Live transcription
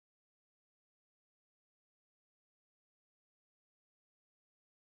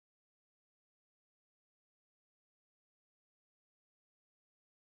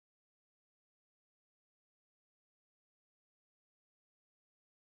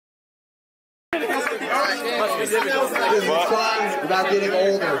This is a song about getting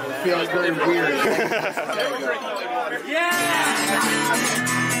older. It feels very weird. Yeah!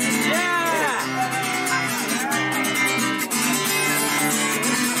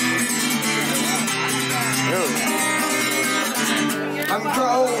 I'm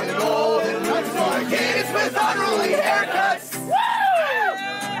growing old and looking like kids with unruly haircuts.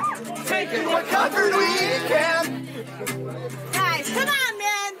 Woo! Taking what comfort we can. Guys, come on,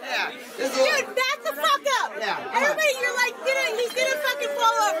 man. Yeah. Dude, back the fuck up. Yeah. Everybody, you're like, he's gonna fucking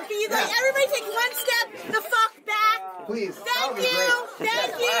fall over. Can you like, everybody take one step the fuck back? Please. Thank you.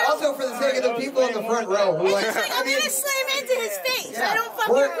 Thank you. Also, for the sake of the people in the front row who like, I'm gonna slam into his face. I don't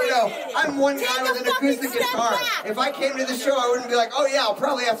fucking appreciate it. I'm one guy with an acoustic guitar. If I came to the show, I wouldn't be like, oh yeah, I'll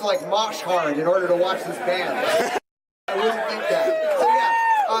probably have to like mosh hard in order to watch this band. I wouldn't think that. So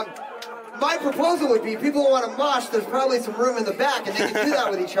yeah, my proposal would be, people who want to mosh, there's probably some room in the back, and they can do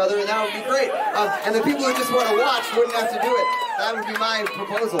that with each other, and that would be great. And the people who just want to watch wouldn't have to do it. That would be my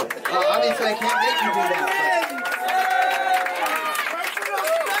proposal. Obviously, I can't make you do that.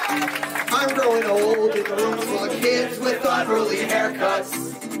 I'm growing old in the rooms full of kids with unruly haircuts,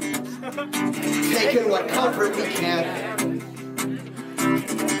 taking what comfort we can.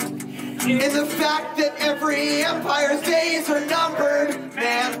 In the fact that every empire's days are numbered,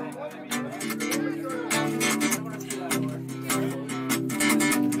 man.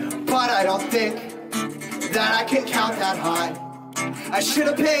 But I don't think that I can count that high. I should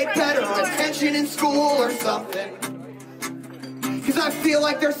have paid better attention in school or something. Cause I feel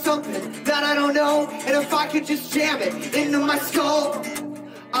like there's something that I don't know, and if I could just jam it into my skull,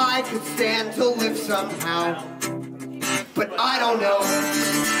 I could stand to live somehow. But I don't know.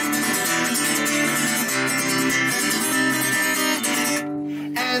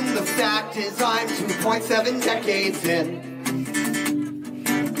 And the fact is I'm 2.7 decades in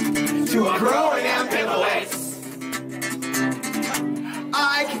to a growing ambivalence.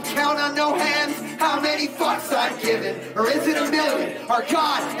 I can count on no hands how many fucks I've given. Or is it a million? Are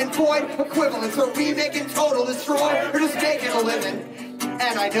God and void equivalents? Are we making total destroy or just making a living?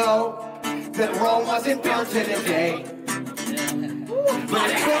 And I know that Rome wasn't built in a day, but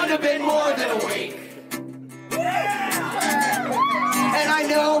it couldn't have been more than a week. And I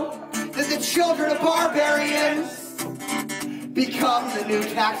know that the children of barbarians become the new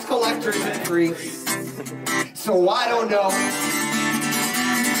tax collectors and priests. So I don't know.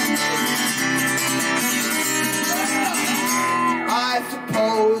 I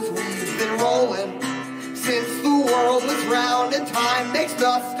suppose we've been rolling since the world was round, and time makes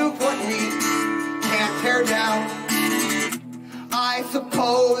dust of what we can't tear down. I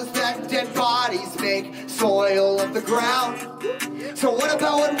suppose that dead bodies make soil of the ground. So what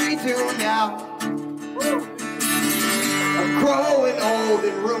about what we do now? I'm growing old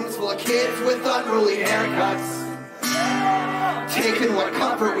in rooms full of kids with unruly haircuts, taking what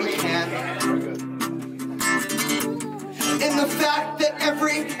comfort we can. In the fact that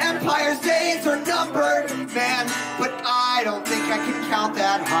every empire's days are numbered, man, but I don't think I can count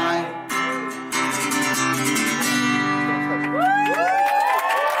that high.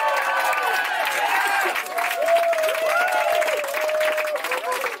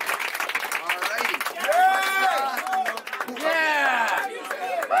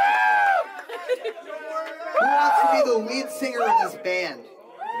 Who wants to be the lead singer of this band?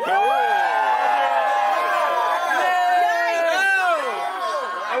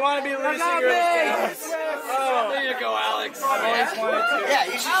 I want to be lead singer. There you go, Alex. I've always wanted to. Yeah,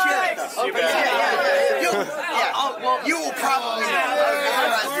 you should share it. Okay. You will probably know.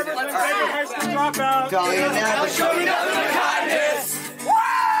 High school dropout. Dahlia never Show me nothing but kindness. Woo!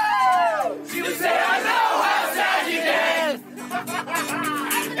 She would say, I know how sad you get.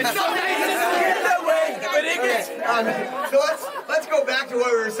 And some days it doesn't get that way, but it gets. So let's go back to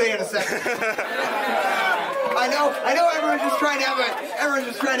what we were saying a second. I know everyone's just trying to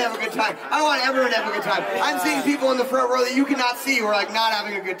have a good time. I want everyone to have a good time. I'm seeing people in the front row that you cannot see who are like not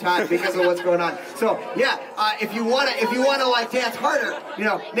having a good time because of what's going on. So yeah, if you wanna like dance harder, you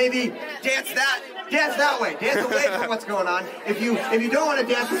know, maybe dance that way. Dance away from what's going on. If you don't want to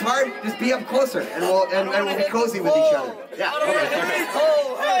dance as hard, just be up closer and we'll be cozy with each other. Yeah. Okay.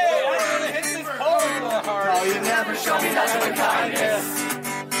 Oh, you never show me nothing but kindness.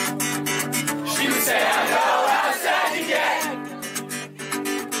 She would say, I know how sad you get.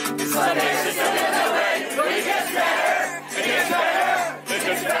 Some days just don't get that way, but it gets better. It gets better. It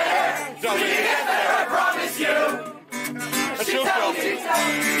gets better. It gets better, I promise you. She tells me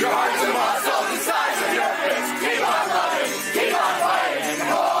your heart's a muscle the size of your fist. Keep on loving, keep on fighting, and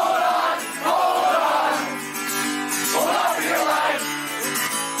hold on, hold on. Hold on for your life.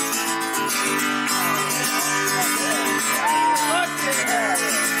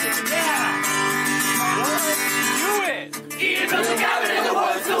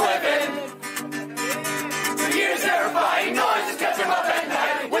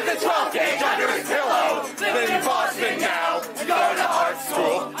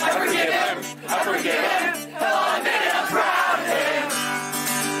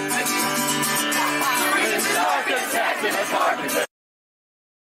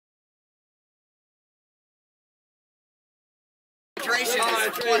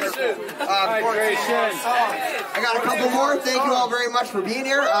 I got a couple more. Thank you all very much for being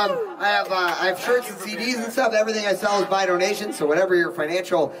here. I have shirts and CDs and stuff. Everything I sell is by donation. So whatever your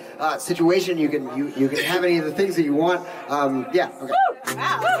financial situation, you can have any of the things that you want. Yeah. Okay.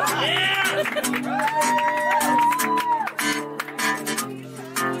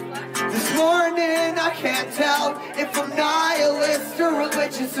 This morning I can't tell if I'm nihilist or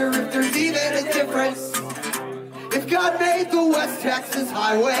religious or if there's even a difference. If God made the West Texas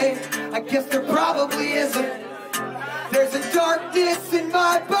highway, I guess there probably isn't. There's a darkness in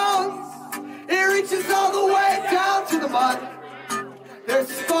my bones. It reaches all the way down to the mud. There's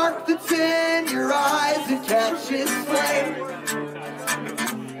a spark that's in your eyes that catches flame,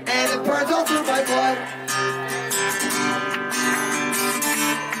 and it burns all through my blood.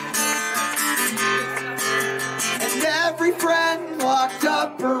 And every friend locked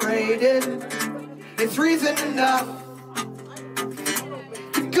up or raided, it's reason enough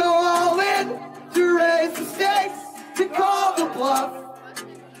to go all in, to raise the stakes, to call the bluff,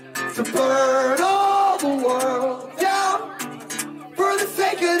 to burn all the world down for the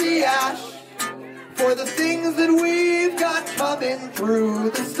sake of the ash, for the things that we've got coming through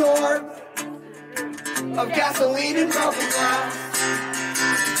the storm of gasoline and broken glass.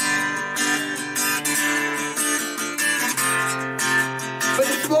 But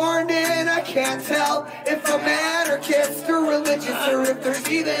this morning I can't tell if I'm anarchist or religious or if there's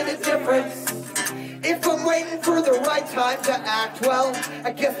even a difference. If I'm waiting for the right time to act, well,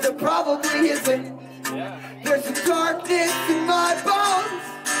 I guess there probably isn't. There's a darkness in my bones.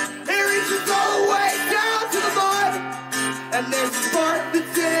 It reaches all the way down to the mud. And there's a spark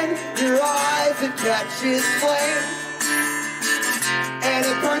that's in your eyes that catches flame, and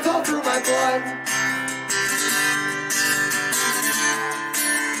it burns all through my blood.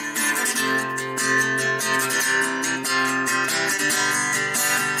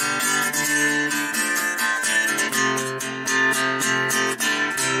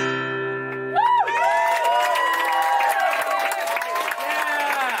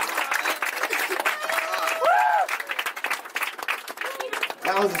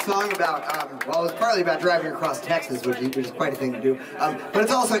 That was a song about, well, it was partly about driving across Texas, which is quite a thing to do. But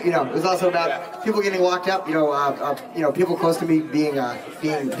it's also, it was also about people getting locked up. People close to me being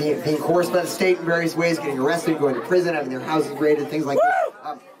coerced by the state in various ways, getting arrested, going to prison, having their houses raided, things like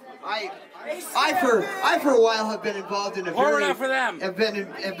that. I for a while have been involved in a very have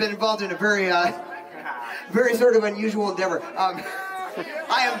been involved in a very very sort of unusual endeavor. I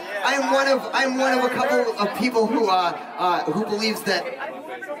am one of a couple of people who believes that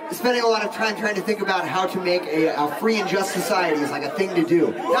spending a lot of time trying to think about how to make a free and just society is like a thing to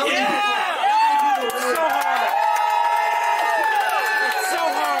do. Not many people really, It's so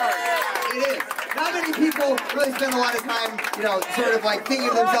hard. it is. Not many people really spend a lot of time, sort of like thinking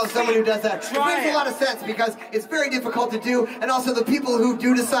of themselves someone who does that. It makes a lot of sense because it's very difficult to do, and also the people who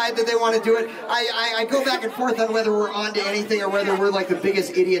do decide that they want to do it, I go back and forth on whether we're on to anything or whether we're like the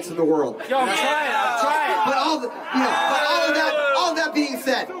biggest idiots in the world. Yo, I'm trying. But all of that being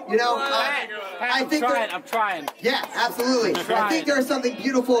said, I think I'm trying. Yeah, absolutely. I think there is something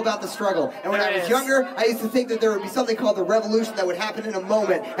beautiful about the struggle. And when I was younger, I used to think that there would be something called the revolution that would happen in a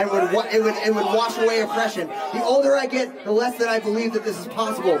moment, and it would wash away oppression. The older I get, the less that I believe that this is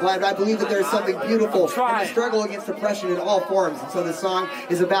possible. But I believe that there is something beautiful in the struggle against oppression in all forms. And so this song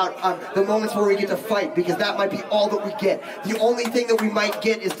is about the moments where we get to fight, because that might be all that we get. The only thing that we might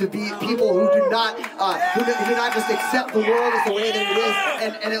get is to be people who do not just accept the world as the way that it is,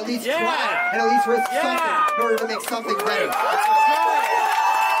 and at least try, and at least risk something in order to make something better.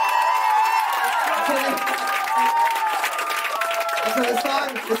 So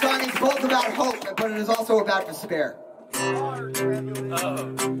the song is both about hope, but it is also about despair.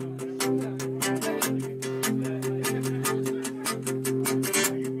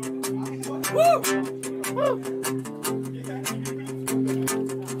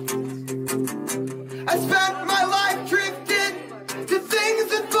 I spent my life drifting to things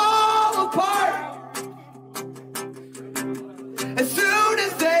that fall apart. As soon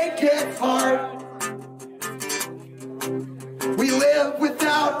as they get hard, we live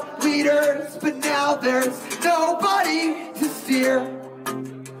without leaders, but now there's nobody to steer.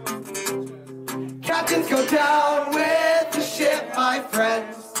 Captains go down with the ship, my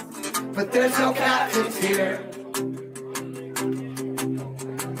friends, but there's no captains here.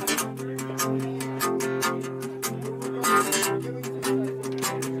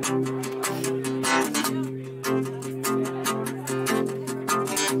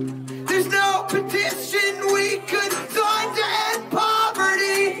 There's no petition we could sign to end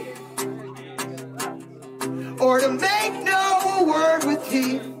poverty, or to make no a word with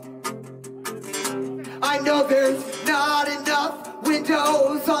teeth. I know there's not enough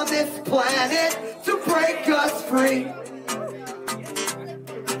windows on this planet to break us free,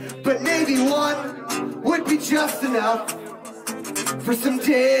 but maybe one would be just enough for some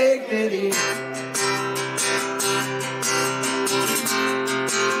dignity.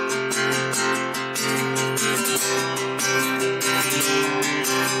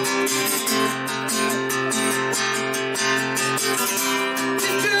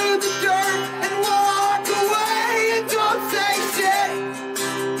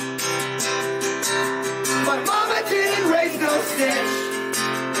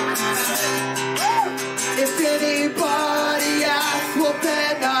 If anybody asks, well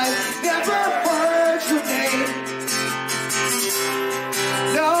then I've never heard your name.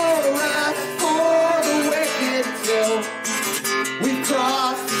 No rest for the wicked till we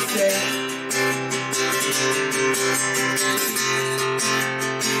cross the stage.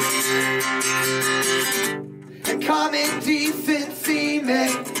 And common decency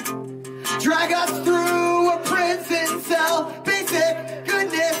may drag us through a prison cell. Basic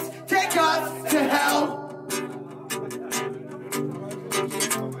goodness take us to hell.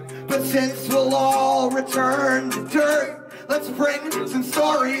 But since we'll all return to dirt, let's bring some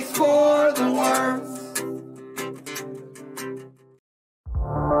stories for the worms.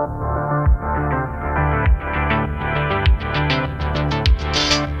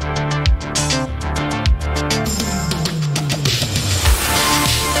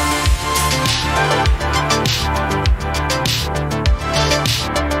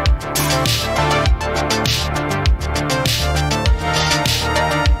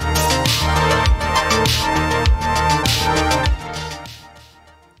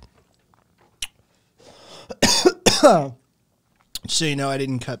 So you know I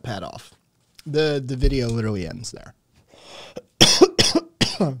didn't cut Pat off. The video literally ends there.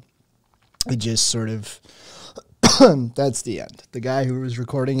 It just sort of that's the end. The guy who was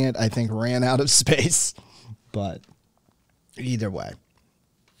recording it, I think, ran out of space. But either way.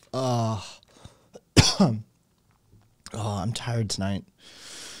 Oh, I'm tired tonight.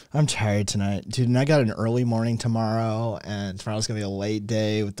 I'm tired tonight. Dude, and I got an early morning tomorrow, and tomorrow's going to be a late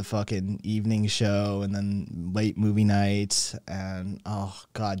day with the fucking evening show, and then late movie night, and oh,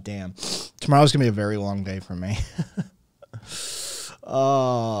 god damn. Tomorrow's going to be a very long day for me.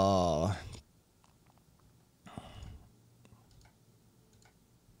 Oh.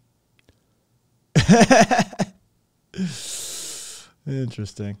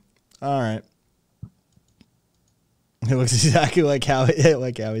 Interesting. All right. It looks exactly like how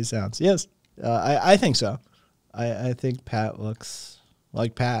he sounds. Yes, I think so. I think Pat looks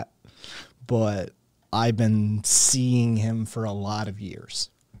like Pat, but I've been seeing him for a lot of years,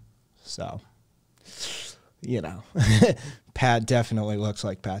 so you know, Pat definitely looks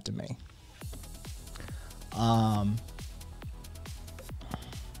like Pat to me.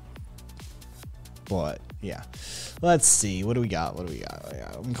 But yeah. Let's see. What do we got? What do we got?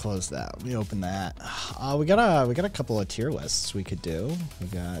 Let me close that. Let me open that. We got a couple of tier lists we could do. We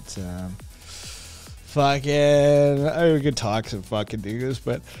got fucking. I mean, we could talk some fucking do this,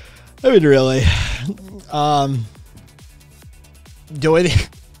 but I mean, really, the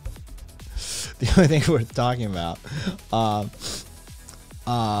only thing worth talking about. Well,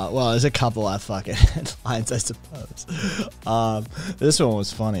 there's a couple of fucking headlines, I suppose. This one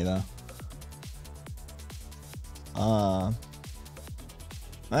was funny though.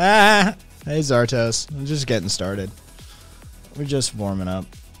 Hey Zartos, I'm just getting started. We're just warming up.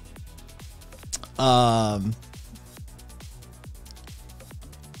 I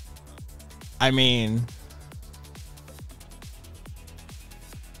mean,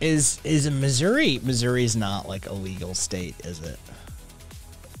 is Missouri's not like a legal state, is it?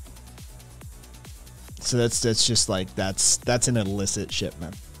 So that's just like that's an illicit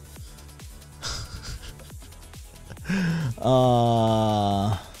shipment.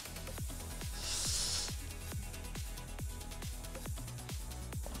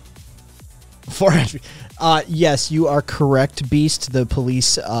 Yes, you are correct, Beast. The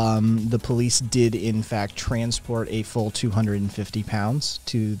police did in fact transport a full 250 pounds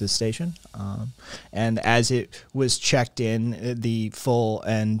to the station, and as it was checked in, the full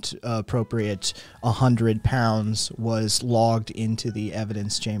and appropriate 100 pounds was logged into the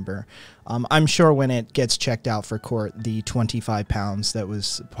evidence chamber. I'm sure when it gets checked out for court, the 25 pounds that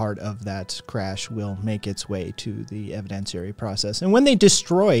was part of that crash will make its way to the evidentiary process. And when they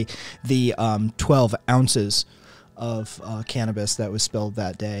destroy the 12 ounces of cannabis that was spilled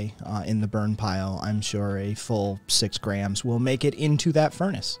that day in the burn pile, I'm sure a full 6 grams will make it into that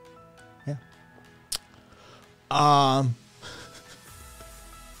furnace. Yeah.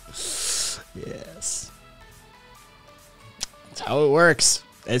 Yes. That's how it works.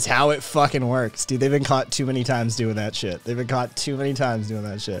 It's how it fucking works. Dude, they've been caught too many times doing that shit. They've been caught too many times doing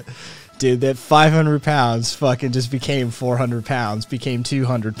that shit. Dude, that 500 pounds fucking just became 400 pounds, became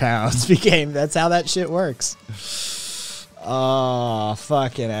 200 pounds, that's how that shit works. Oh,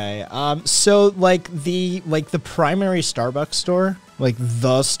 fucking A. So, like the primary Starbucks store, like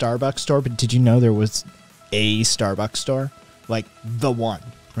the Starbucks store, but did you know there was a Starbucks store? Like, the one,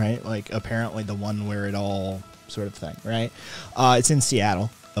 right? Like, apparently the one where it all sort of thing, right? It's in Seattle,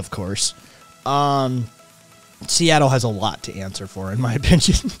 of course. Seattle has a lot to answer for, in my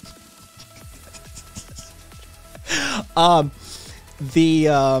opinion.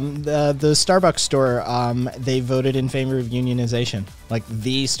 The Starbucks store, they voted in favor of unionization. Like,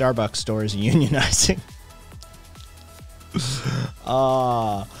 the Starbucks store is unionizing.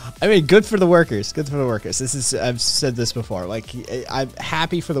 I mean, good for the workers. Good for the workers. This is, I've said this before. Like, I'm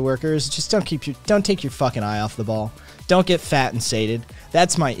happy for the workers. Just don't take your fucking eye off the ball. Don't get fat and sated.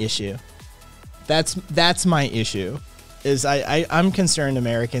 That's my issue. That's my issue. Is I'm concerned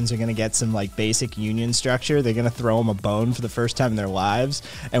Americans are going to get some, like, basic union structure. They're going to throw them a bone for the first time in their lives.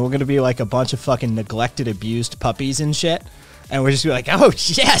 And we're going to be like a bunch of fucking neglected, abused puppies and shit. And we're just be like, oh,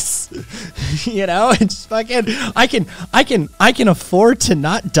 yes. You know, it's fucking, I can afford to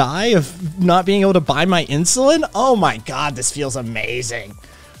not die of not being able to buy my insulin. Oh my God, this feels amazing.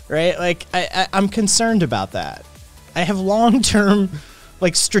 Right? Like, I'm concerned about that. I have long-term,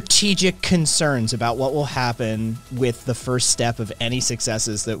 like, strategic concerns about what will happen with the first step of any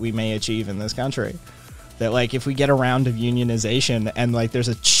successes that we may achieve in this country. That, like, if we get a round of unionization and, like, there's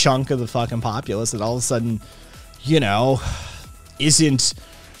a chunk of the fucking populace that all of a sudden, you know, isn't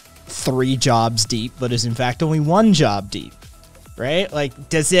 3 jobs deep, but is in fact only 1 job deep, right? Like,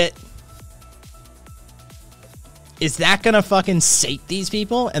 is that gonna fucking sate these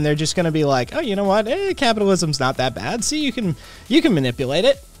people? And they're just gonna be like, oh, you know what? Capitalism's not that bad. See, you can manipulate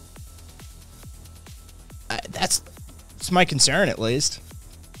it. That's my concern, at least.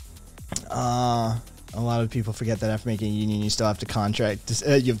 A lot of people forget that after making a union, you still have to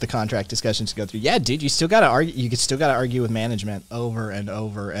you have the contract discussions to go through. Yeah, dude, you still got to argue. You still got to argue with management over and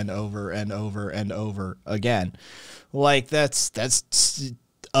over and over and over and over again. Like, that's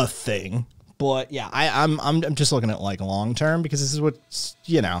a thing. But yeah, I'm just looking at, like, long term, because this is what,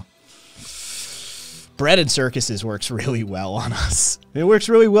 you know, bread and circuses works really well on us. It works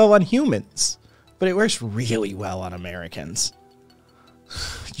really well on humans, but it works really well on Americans.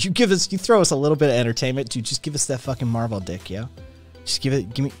 You throw us a little bit of entertainment, dude. Just give us that fucking Marvel dick, yo. Just give you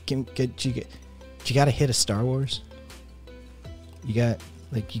got a hit of Star Wars? You got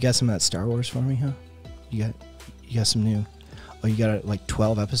some of that Star Wars for me, huh? You got some new? Oh, you got like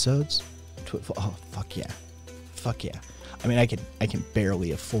 12 episodes? Oh, fuck yeah, fuck yeah. I mean, I can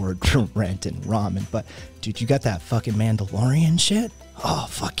barely afford rent and ramen, but dude, you got that fucking Mandalorian shit? Oh,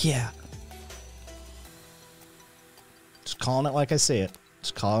 fuck yeah. Just calling it like I see it.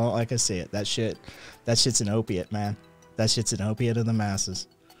 Just calling it like I see it. That shit's an opiate, man. That shit's an opiate of the masses.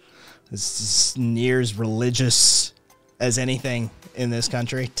 It's near as religious as anything in this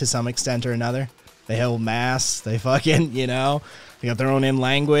country, to some extent or another. They hold mass. They fucking, you know, they got their own in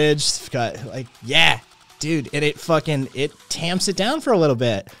language. They've got, like, yeah, dude, and it tamps it down for a little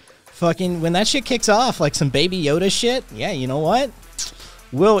bit. Fucking, when that shit kicks off, like some Baby Yoda shit, yeah, you know what?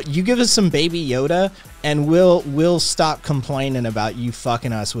 You give us some Baby Yoda, and we'll stop complaining about you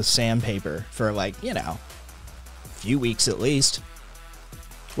fucking us with sandpaper for, like, you know, a few weeks at least.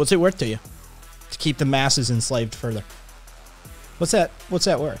 What's it worth to you? To keep the masses enslaved further. What's that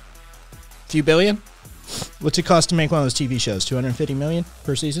worth? A few billion? What's it cost to make one of those TV shows? 250 million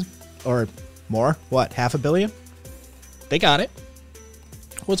per season? Or more? What, $500 million? They got it.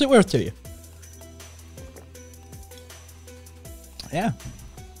 What's it worth to you? Yeah.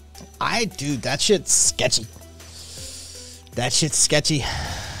 Dude, that shit's sketchy. That shit's sketchy.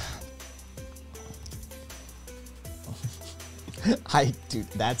 Dude,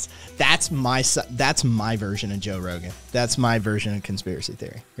 that's my version of Joe Rogan. That's my version of conspiracy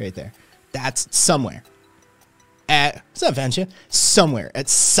theory right there. That's somewhere what's up, Venture? Somewhere at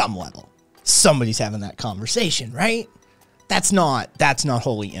some level, somebody's having that conversation, right? That's not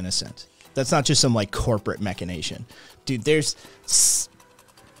wholly innocent. That's not just some, like, corporate machination. Dude, what's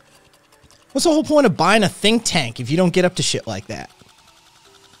the whole point of buying a think tank if you don't get up to shit like that?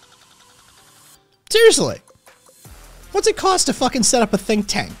 Seriously. What's it cost to fucking set up a think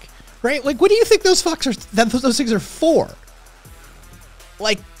tank? Right? Like, what do you think those things are for?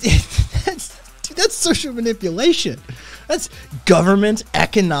 Like, that's social manipulation. That's government,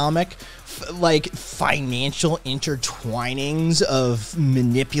 economic, like financial intertwinings of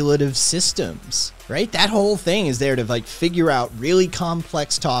manipulative systems, right? That whole thing is there to like figure out really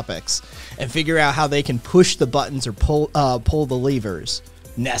complex topics and figure out how they can push the buttons or pull the levers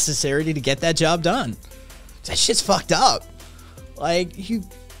necessary to get that job done. That shit's fucked up. Like,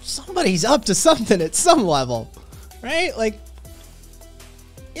 somebody's up to something at some level, right? Like,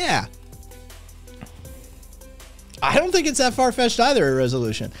 yeah. I don't think it's that far-fetched either, a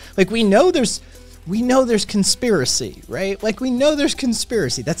resolution. Like, we know there's conspiracy, right? Like, we know there's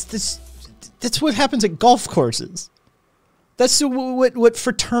conspiracy. That's what happens at golf courses. That's what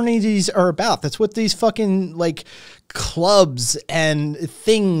fraternities are about. That's what these fucking, like, clubs and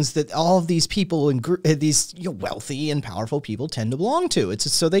things that all of these people and these wealthy and powerful people tend to belong to. It's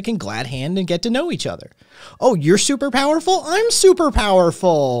just so they can glad hand and get to know each other. Oh, you're super powerful? I'm super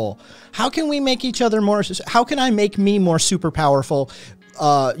powerful. How can we make each other more? How can I make me more super powerful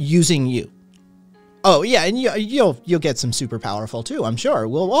using you? Oh yeah, and you'll get some super powerful too. I'm sure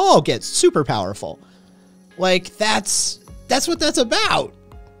we'll all get super powerful. Like that's what that's about.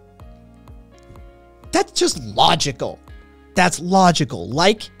 That's just logical. That's logical.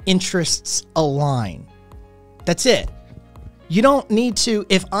 Like interests align. That's it. You don't need to,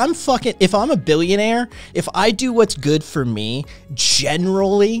 if I'm a billionaire, if I do what's good for me,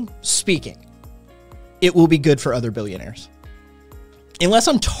 generally speaking, it will be good for other billionaires. Unless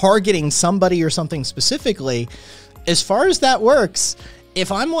I'm targeting somebody or something specifically, as far as that works,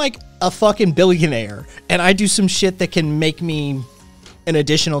 if I'm like a fucking billionaire and I do some shit that can make me an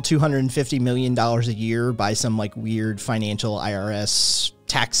additional $250 million a year by some like weird financial IRS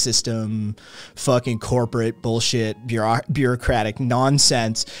tax system, fucking corporate bullshit, bureaucratic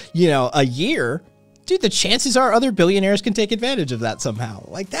nonsense, a year, dude, the chances are other billionaires can take advantage of that somehow.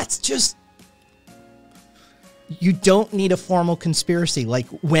 Like, that's just, you don't need a formal conspiracy like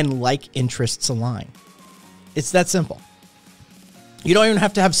when like interests align. It's that simple. You don't even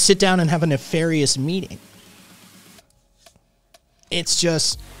have to sit down and have a nefarious meeting. It's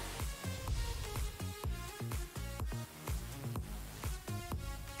just,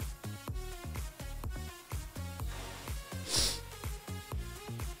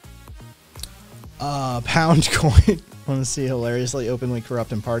 pound coin. Want to see hilariously openly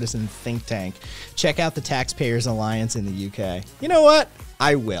corrupt and partisan think tank? Check out the Taxpayers Alliance in the UK. You know what?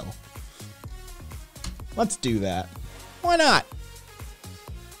 I will. Let's do that. Why not?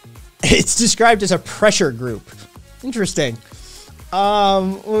 It's described as a pressure group. Interesting.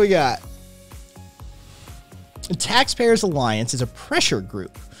 What we got? The Taxpayers Alliance is a pressure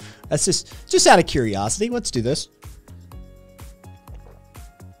group. That's just out of curiosity. Let's do this.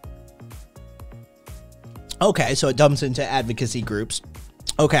 Okay, so it dumps into advocacy groups.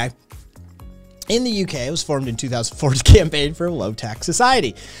 Okay. In the UK, it was formed in 2004's campaign for a low-tax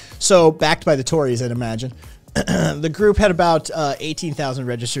society. So, backed by the Tories, I'd imagine. The group had about 18,000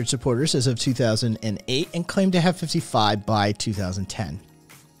 registered supporters as of 2008 and claimed to have 55 by 2010.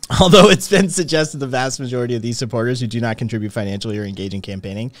 Although it's been suggested the vast majority of these supporters who do not contribute financially or engage in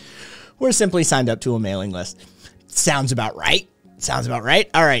campaigning were simply signed up to a mailing list. Sounds about right. Sounds about right.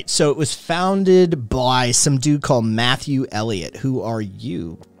 All right. So it was founded by some dude called Matthew Elliott. Who are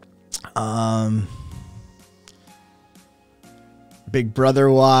you? Big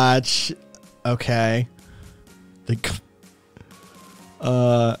Brother Watch. Okay.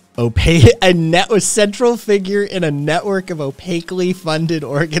 A central figure in a network of opaquely funded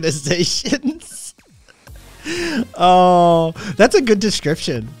organizations. Oh, that's a good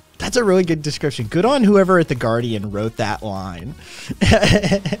description. That's a really good description. Good on whoever at The Guardian wrote that line.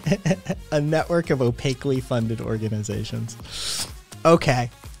 A network of opaquely funded organizations.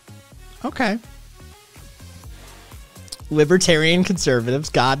 Okay. Okay. Libertarian conservatives.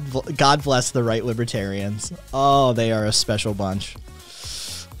 God bless the right libertarians. Oh, they are a special bunch.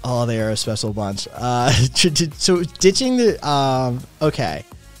 Oh, they are a special bunch. So ditching the okay.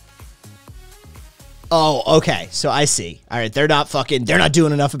 Oh, okay. So I see. All right, they're not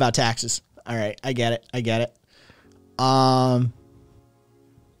doing enough about taxes. All right, I get it.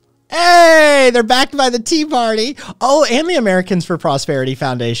 Hey, they're backed by the Tea Party. Oh, and the Americans for Prosperity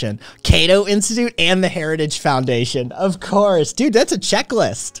Foundation, Cato Institute, and the Heritage Foundation. Of course. Dude, that's a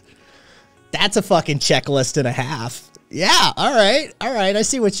checklist. That's a fucking checklist and a half. Yeah, all right. I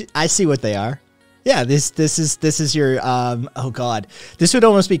see what they are. Yeah, this is your oh god. This would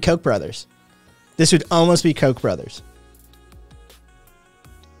almost be Koch brothers. This would almost be Koch brothers.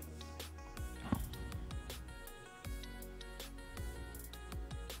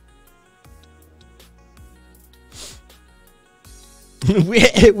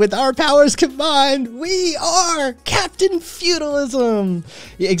 With our powers combined, we are Captain Feudalism.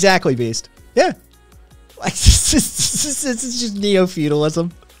 Yeah, exactly, Beast. Yeah. Like, this is just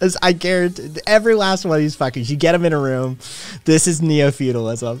neo-feudalism. As I guarantee, every last one of these fuckers, you get them in a room, this is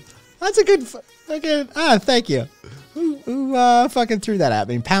neo-feudalism. That's a good, thank you. Who fucking threw that at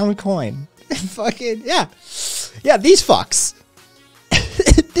me? Pound coin. Fucking, yeah. Yeah, these fucks.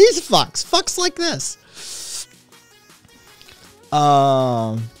 These fucks. Fucks like this.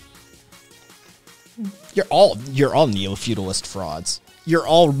 You're all neo-feudalist frauds. You're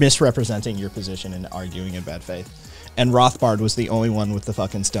all misrepresenting your position and arguing in bad faith. And Rothbard was the only one with the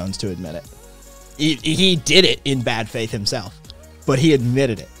fucking stones to admit it. He did it in bad faith himself, but he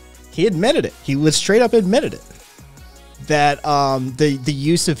admitted it. He admitted it. He straight up admitted it. That the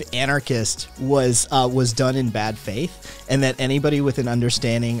use of anarchist was done in bad faith, and that anybody with an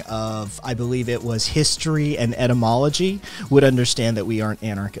understanding of, I believe it was history and etymology, would understand that we aren't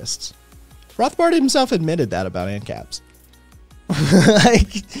anarchists. Rothbard himself admitted that about ANCAPs.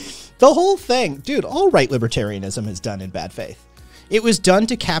 Like, the whole thing, dude, all right libertarianism is done in bad faith. It was done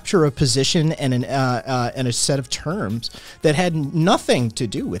to capture a position and a set of terms that had nothing to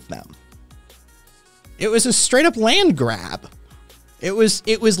do with them. It was a straight up land grab. It was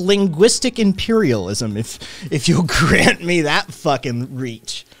linguistic imperialism, if you'll grant me that fucking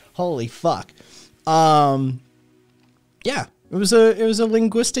reach. Holy fuck. Yeah, it was a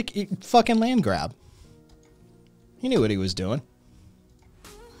linguistic fucking land grab. He knew what he was doing.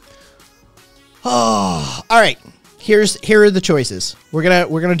 Oh, all right. Here are the choices. We're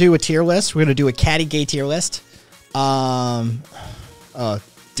gonna do a tier list. We're gonna do a catty gay tier list. Oh,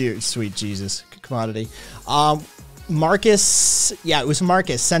 dear sweet Jesus, commodity. Marcus, yeah, it was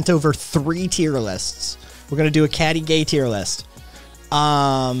Marcus sent over 3 tier lists. We're gonna do a catty gay tier list.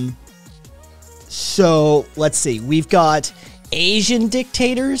 So let's see. We've got Asian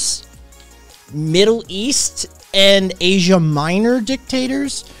dictators, Middle East and Asia Minor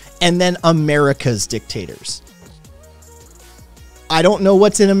dictators, and then America's dictators. I don't know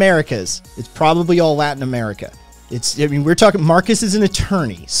what's in America's. It's probably all Latin America. I mean, we're talking, Marcus is an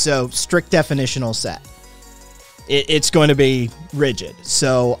attorney, so strict definitional set. It's going to be rigid.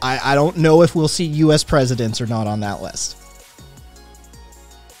 So I don't know if we'll see U.S. presidents or not on that list.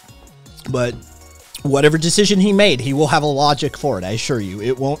 But whatever decision he made, he will have a logic for it, I assure you.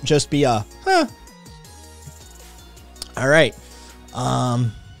 It won't just be a, huh. All right.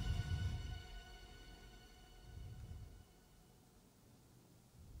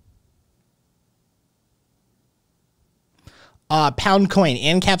 Pound coin.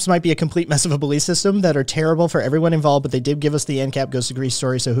 ANCAPs might be a complete mess of a belief system that are terrible for everyone involved, but they did give us the ANCAP Ghost of Greece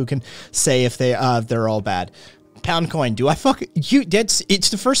story, so who can say if they're all bad? Pound coin. Do I fuck you? It's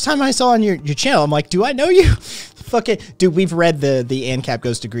the first time I saw on your channel. I'm like, do I know you? Fucking dude, we've read the ANCAP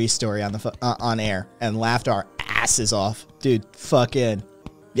Ghost of Greece story on the on air and laughed our asses off, dude. Fucking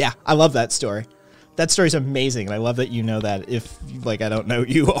yeah, I love that story. That story's amazing, and I love that you know that. If like I don't know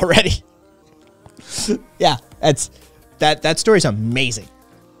you already. Yeah, that story's amazing.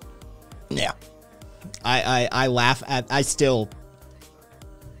 Yeah. I laugh at, I still,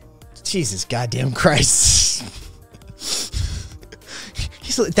 Jesus goddamn Christ.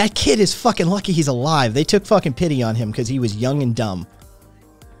 That kid is fucking lucky he's alive. They took fucking pity on him because he was young and dumb.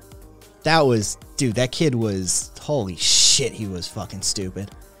 That was, dude, that kid was, holy shit, he was fucking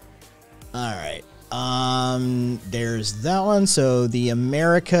stupid. All right. There's that one. So the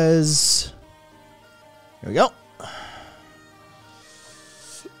Americas, here we go.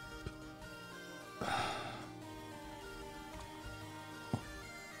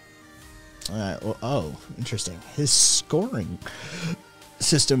 All right. Well, oh, interesting. His scoring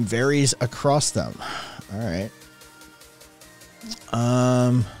system varies across them. All right.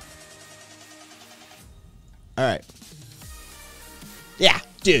 All right. Yeah,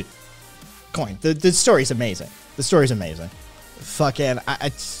 dude. Coin. The story's amazing. The story's amazing. Fucking,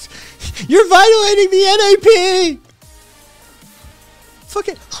 you're violating the NAP.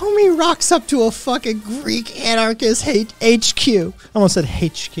 Fucking homie rocks up to a fucking Greek anarchist HQ. I almost said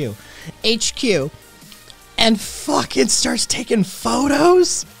HQ. HQ. And fucking starts taking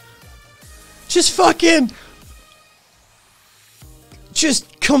photos. Just fucking.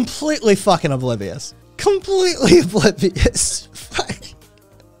 Just completely fucking oblivious. Completely oblivious.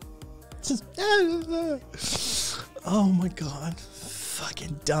 Just. Oh my god.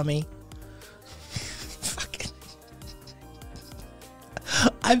 Fucking dummy. Fucking.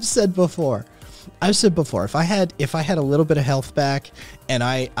 I've said before, if I had a little bit of health back and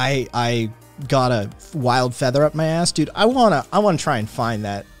I got a wild feather up my ass, dude, I wanna try and find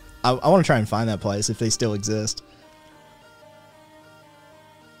that. I wanna try and find that place if they still exist.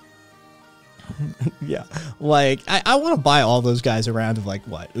 Yeah, like I want to buy all those guys around of like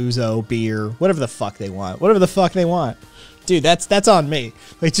what Uzo, beer, whatever the fuck they want, dude. That's on me.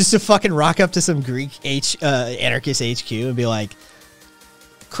 Like just to fucking rock up to some Greek anarchist HQ and be like,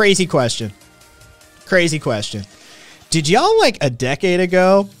 crazy question. Did y'all like a decade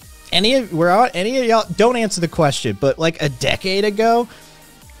ago? Any of y'all don't answer the question, but like a decade ago,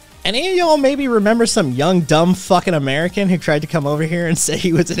 any of y'all maybe remember some young dumb fucking American who tried to come over here and say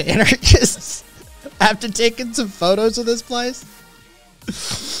he was an anarchist after taking some photos of this place?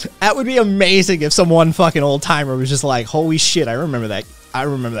 That would be amazing if some one fucking old timer was just like, holy shit, I remember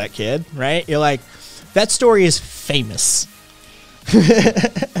that kid, right? You're like, that story is famous.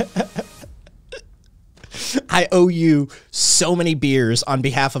 I owe you so many beers on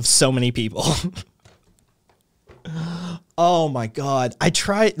behalf of so many people. Oh my God. I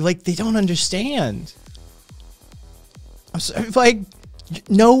try, like, they don't understand. I'm sorry, like,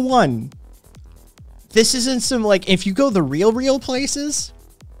 no one. This isn't some, like, if you go the real places,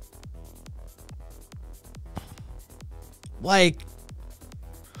 like,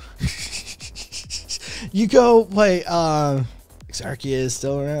 you go, like, Exarchia is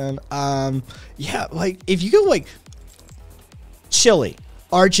still around. Yeah, like, if you go, like, Chile,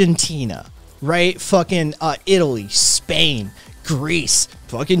 Argentina, right? Fucking Italy, Spain, Greece,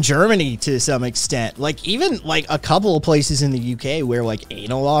 fucking Germany to some extent. Like, even, like, a couple of places in the UK where, like,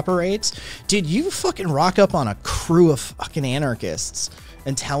 anal operates. Dude, you fucking rock up on a crew of fucking anarchists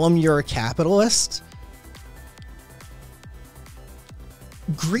and tell them you're a capitalist.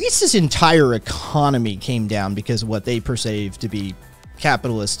 Greece's entire economy came down because of what they perceived to be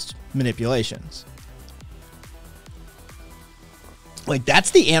capitalist manipulations. Like,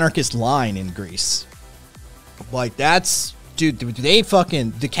 that's the anarchist line in Greece. Like, that's... Dude, they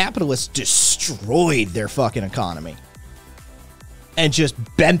fucking... The capitalists destroyed their fucking economy. And just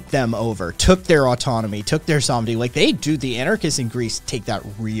bent them over. Took their autonomy. Took their sovereignty. Like, they do... The anarchists in Greece take that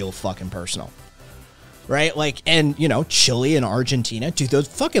real fucking personal. Right? Like, and, you know, Chile and Argentina. Dude, those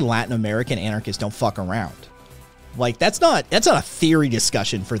fucking Latin American anarchists don't fuck around. Like, that's not a theory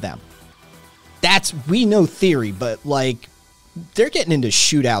discussion for them. We know theory, but, like... They're getting into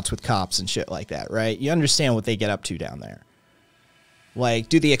shootouts with cops and shit like that, right? You understand what they get up to down there. Like,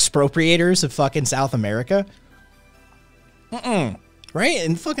 do the expropriators of fucking South America? Right?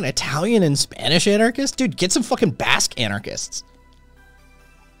 And fucking Italian and Spanish anarchists? Dude, get some fucking Basque anarchists.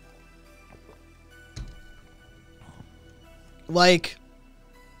 Like,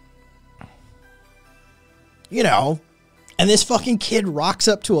 you know... And this fucking kid rocks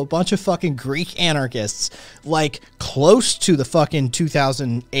up to a bunch of fucking Greek anarchists, like, close to the fucking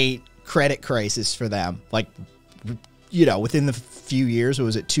 2008 credit crisis for them. Like, you know, within the few years, what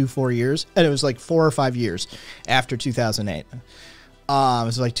was it, 4 years? And it was like 4 or 5 years after 2008. It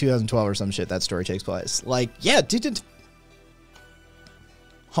was like 2012 or some shit that story takes place. Like, yeah,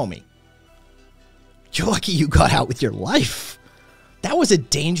 homie, you're lucky you got out with your life. That was a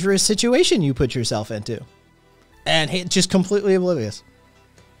dangerous situation you put yourself into. And just completely oblivious.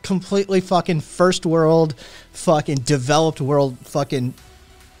 Completely fucking first world, fucking developed world, fucking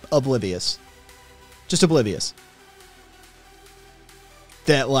oblivious. Just oblivious.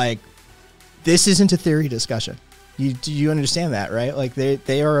 That, like, this isn't a theory discussion. Do you understand that, right? Like,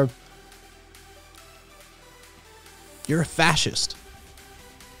 they are you're a fascist.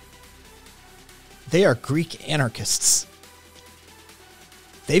 They are Greek anarchists.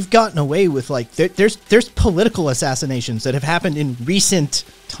 They've gotten away with, like, there's political assassinations that have happened in recent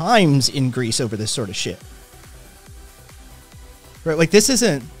times in Greece over this sort of shit. Right? Like, this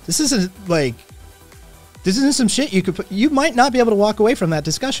isn't some shit you could put, you might not be able to walk away from that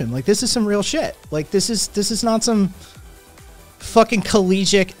discussion. Like, this is some real shit. Like, this is not some fucking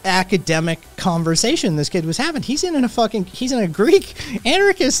collegiate academic conversation this kid was having. He's in a Greek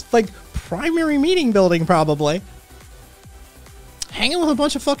anarchist, like, primary meeting building probably. Hanging with a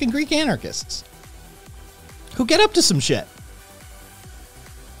bunch of fucking Greek anarchists who get up to some shit.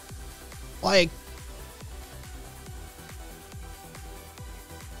 Like,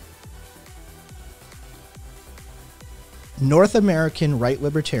 North American right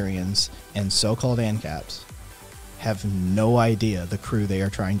libertarians and so-called ANCAPs have no idea the crew they are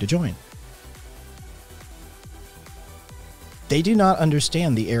trying to join. They do not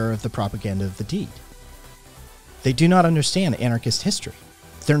understand the error of the propaganda of the deed. They do not understand anarchist history.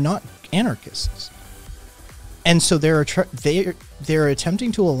 They're not anarchists. And so they're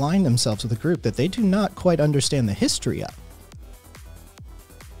attempting to align themselves with a group that they do not quite understand the history of.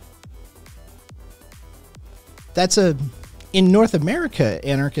 In North America,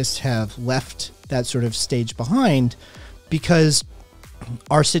 anarchists have left that sort of stage behind because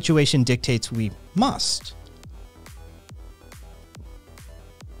our situation dictates we must.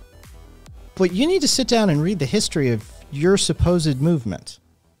 But you need to sit down and read the history of your supposed movement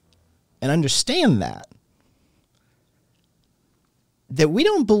and understand that we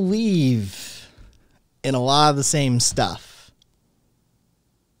don't believe in a lot of the same stuff.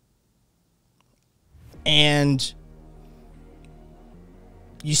 And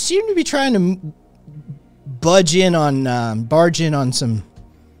you seem to be trying to barge in on some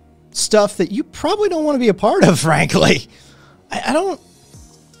stuff that you probably don't want to be a part of, frankly. I don't...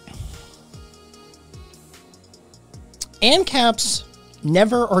 ANCAPs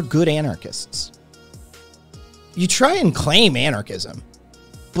never are good anarchists. You try and claim anarchism,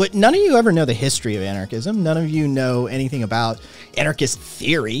 but none of you ever know the history of anarchism. None of you know anything about anarchist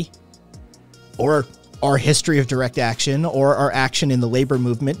theory or our history of direct action or our action in the labor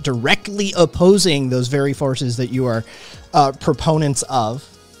movement directly opposing those very forces that you are proponents of,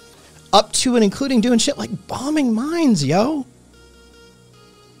 up to and including doing shit like bombing mines, yo.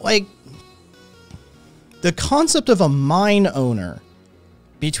 Like, the concept of a mine owner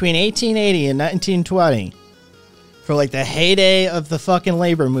between 1880 and 1920 for like the heyday of the fucking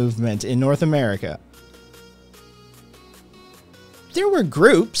labor movement in North America. There were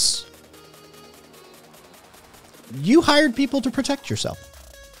groups. You hired people to protect yourself.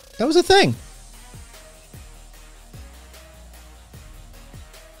 That was a thing.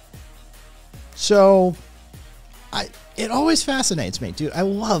 So, it always fascinates me, dude. I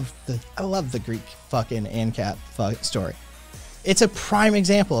love the Greek fucking ANCAP story. It's a prime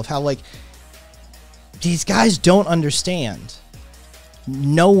example of how, like, these guys don't understand.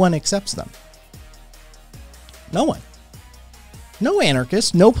 No one accepts them. No one. No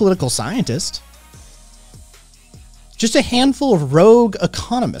anarchist, no political scientist. Just a handful of rogue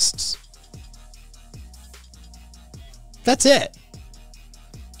economists. That's it.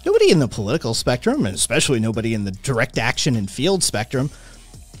 Nobody in the political spectrum, and especially nobody in the direct action and field spectrum,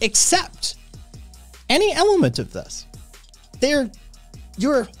 accept any element of this.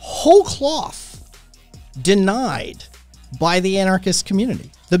 You're whole cloth denied by the anarchist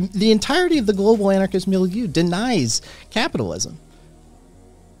community. The entirety of the global anarchist milieu denies capitalism.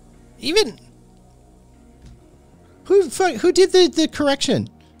 Even who did the correction?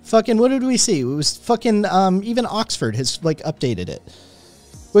 Fucking, what did we see? It was fucking even Oxford has like updated it.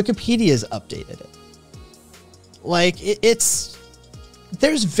 Wikipedia's updated it. Like,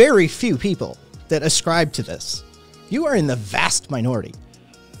 there's very few people that ascribe to this. You are in the vast minority.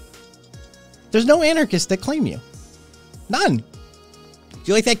 There's no anarchists that claim you. None.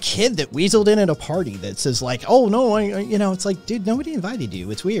 You're like that kid that weaseled in at a party that says like, oh no, it's like, dude, nobody invited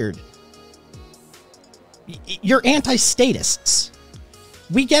you. It's weird. You're anti-statists.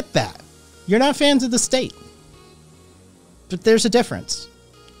 We get that. You're not fans of the state. But there's a difference.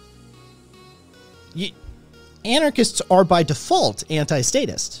 Anarchists are by default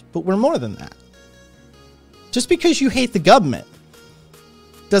anti-statist, but we're more than that. Just because you hate the government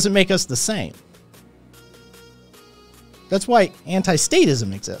doesn't make us the same. That's why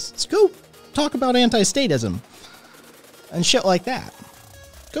anti-statism exists. Go talk about anti-statism and shit like that.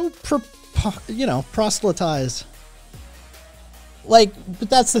 Go, proselytize. Like, but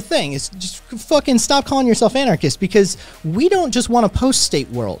that's the thing, is just fucking stop calling yourself anarchist, because we don't just want a post-state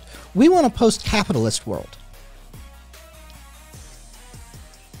world. We want a post-capitalist world.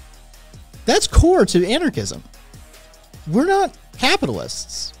 That's core to anarchism. We're not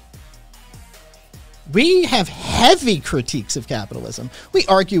capitalists. We have heavy critiques of capitalism. We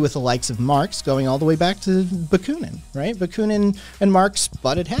argue with the likes of Marx, going all the way back to Bakunin, right? Bakunin and Marx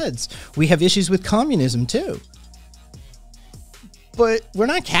butted heads. We have issues with communism, too. But we're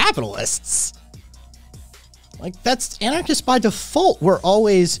not capitalists. Like, that's anarchists by default. We're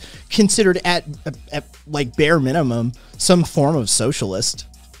always considered at like bare minimum some form of socialist.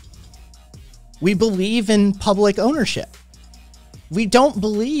 We believe in public ownership. We don't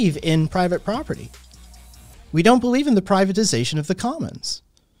believe in private property. We don't believe in the privatization of the commons.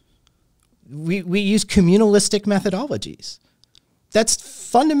 We use communalistic methodologies. That's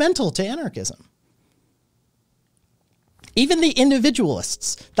fundamental to anarchism. Even the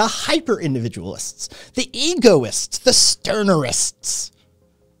individualists, the hyper-individualists, the egoists, the Sternerists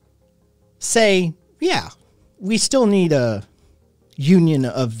say, yeah, we still need a union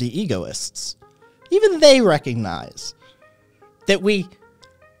of the egoists. Even they recognize that we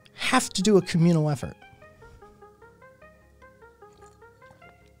have to do a communal effort.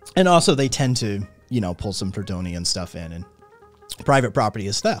 And also they tend to, pull some Proudhonian stuff in, and private property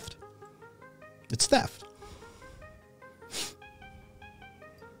is theft. It's theft.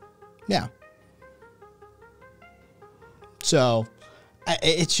 Yeah. So,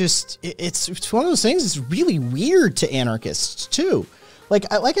 it's one of those things. It's really weird to anarchists too. Like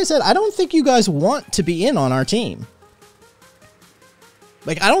I said, I don't think you guys want to be in on our team.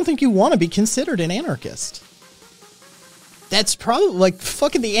 Like, I don't think you want to be considered an anarchist. That's probably, like,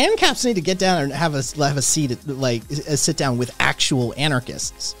 fucking the ANCAPs need to get down and have a seat, like, a sit down with actual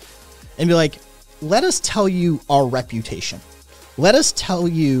anarchists. And be like, let us tell you our reputation. Let us tell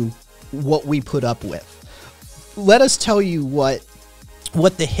you what we put up with. Let us tell you what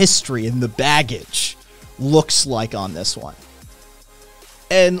the history and the baggage looks like on this one.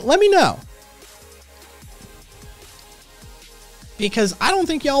 And let me know. Because I don't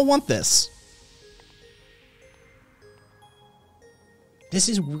think y'all want this. This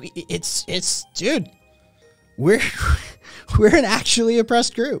is, it's, dude, we're an actually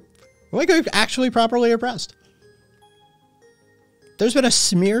oppressed group. We're like actually properly oppressed. There's been a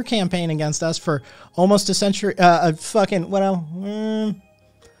smear campaign against us for almost a century, fucking,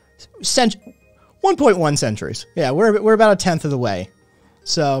 1.1 centuries. Yeah, we're about a tenth of the way.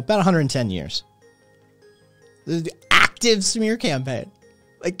 So about 110 years. The active smear campaign.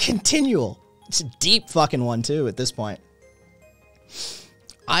 Like, continual. It's a deep fucking one, too, at this point.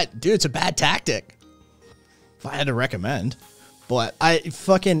 Dude, it's a bad tactic. If I had to recommend. But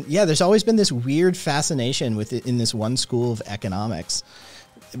there's always been this weird fascination with it in this one school of economics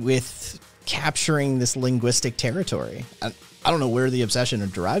with capturing this linguistic territory. I don't know where the obsession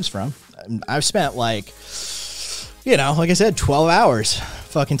derives from. I've spent, like, you know, like I said, 12 hours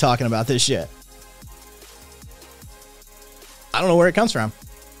fucking talking about this shit. I don't know where it comes from,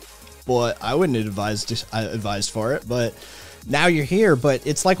 but I wouldn't have advised for it. But now you're here, but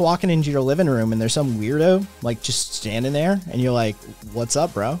it's like walking into your living room and there's some weirdo like just standing there and you're like, what's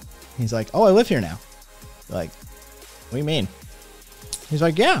up, bro? He's like, oh, I live here now. You're like, what do you mean? He's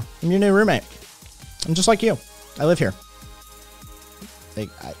like, yeah, I'm your new roommate. I'm just like you. I live here. Like,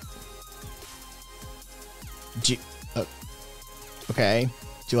 okay.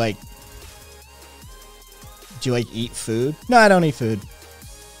 Do you like eat food? No, I don't eat food.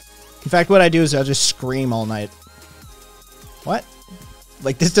 In fact, what I do is I'll just scream all night. What?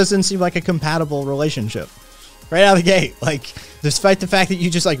 Like, this doesn't seem like a compatible relationship. Right out of the gate. Like, despite the fact that you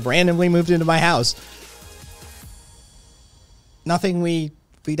just, like, randomly moved into my house. Nothing we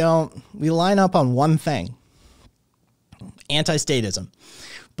line up on one thing. Anti-statism.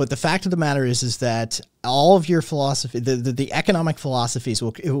 But the fact of the matter is that all of your philosophy, the economic philosophies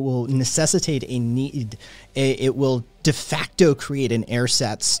will necessitate a need. It will de facto create an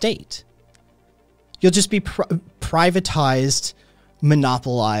ersatz state. You'll just be privatized,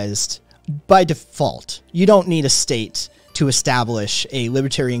 monopolized by default. You don't need a state to establish a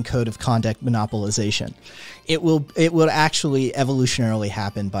libertarian code of conduct monopolization. It will actually evolutionarily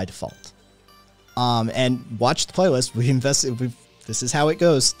happen by default. And watch the playlist. This is how it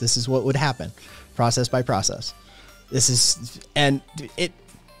goes. This is what would happen. Process by process.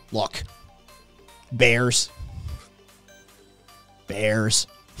 Look. Bears.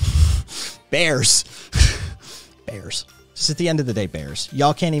 Just at the end of the day, bears.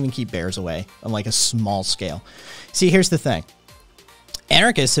 Y'all can't even keep bears away on like a small scale. See, here's the thing.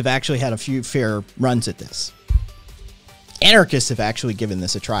 Anarchists have actually had a few fair runs at this. Anarchists have actually given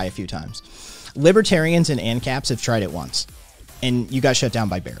this a try a few times. Libertarians and ANCAPs have tried it once. And you got shut down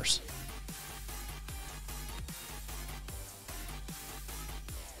by bears.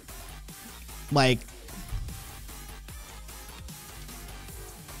 Like,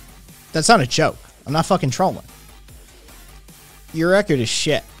 that's not a joke. I'm not fucking trolling. Your record is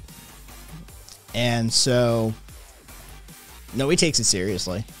shit. And so, nobody takes it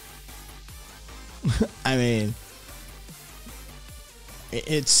seriously. I mean,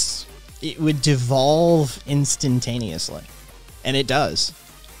 it would devolve instantaneously. And it does.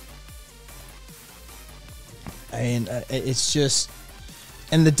 I mean, it's just...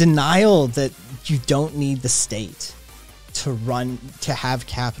 And the denial that you don't need the state to have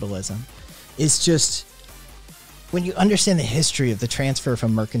capitalism is just... When you understand the history of the transfer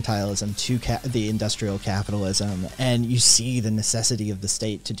from mercantilism to the industrial capitalism, and you see the necessity of the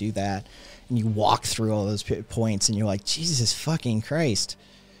state to do that, and you walk through all those points, and you're like, Jesus fucking Christ.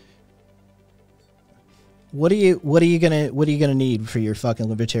 What are you gonna need for your fucking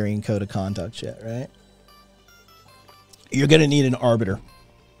libertarian code of conduct shit, right? You're gonna need an arbiter.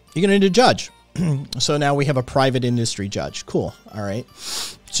 You're gonna need a judge. So now we have a private industry judge. Cool. All right.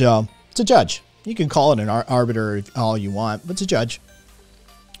 So it's a judge. You can call it an arbiter all you want, but it's a judge.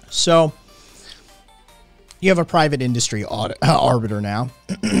 So you have a private industry arbiter now.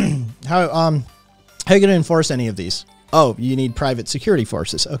 How are you gonna enforce any of these? Oh, you need private security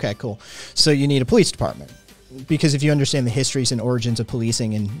forces. Okay, cool. So you need a police department. because if you understand the histories and origins of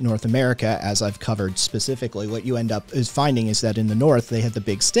policing in North America, as I've covered specifically, what you end up finding is that in the North, they had the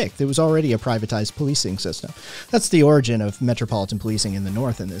big stick. There was already a privatized policing system. That's the origin of metropolitan policing in the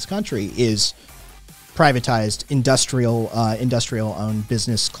North in this country, is privatized, industrial-owned,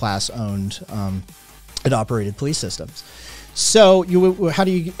 business class-owned, and operated police systems. So how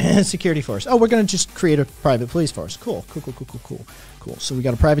do you security force? Oh, we're going to just create a private police force. Cool. So we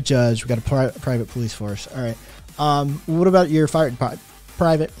got a private judge. We got a private police force. All right. What about your fire department?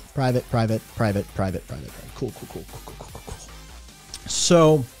 Private. Cool.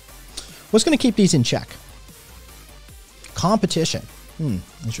 So what's going to keep these in check? Competition.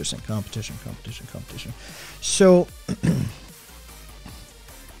 Interesting. Competition. So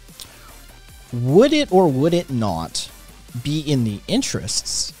would it or would it not be in the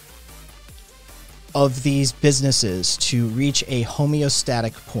interests of these businesses to reach a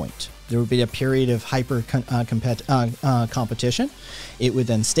homeostatic point? There would be a period of hyper competition. It would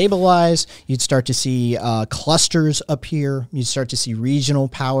then stabilize. You'd start to see clusters appear. You'd start to see regional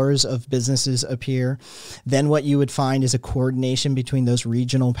powers of businesses appear. Then what you would find is a coordination between those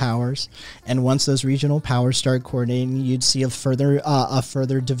regional powers. And once those regional powers start coordinating, you'd see a further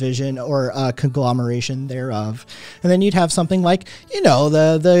division or conglomeration thereof. And then you'd have something like,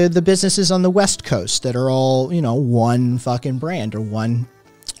 the businesses on the West Coast that are all, one fucking brand or one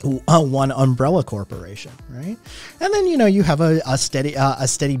umbrella corporation, right? And then you have a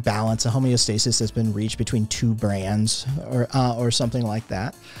steady balance, a homeostasis has been reached between two brands or something like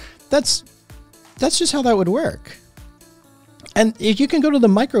that. That's just how that would work. And if you can go to the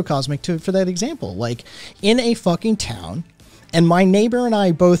microcosmic for that example, like in a fucking town, and my neighbor and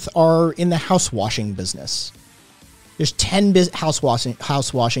I both are in the house washing business. There's 10 house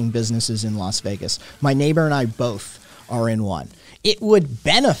washing businesses in Las Vegas. My neighbor and I both are in one. It would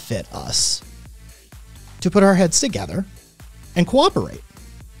benefit us to put our heads together and cooperate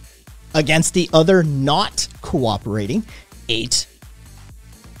against the other not cooperating 8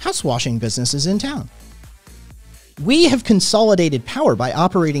 house washing businesses in town. We have consolidated power by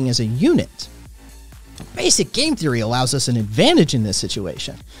operating as a unit. Basic game theory allows us an advantage in this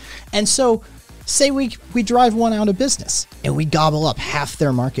situation. And so, say we drive one out of business and we gobble up half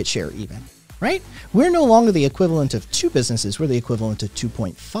their market share even. Right? We're no longer the equivalent of 2 businesses. We're the equivalent of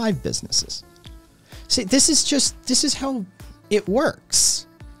 2.5 businesses. See, this is how it works.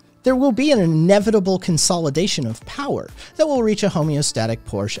 There will be an inevitable consolidation of power that will reach a homeostatic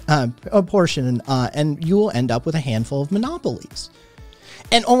portion, and you will end up with a handful of monopolies.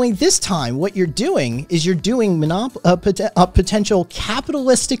 And only this time, what you're doing is you're doing potential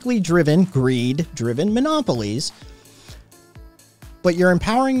capitalistically driven, greed-driven monopolies, but you're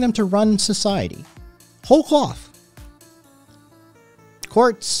empowering them to run society. Whole cloth.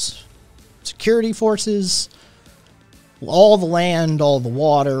 Courts, security forces, all the land, all the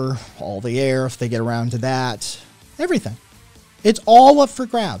water, all the air, if they get around to that. Everything. It's all up for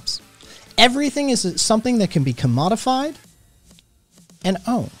grabs. Everything is something that can be commodified and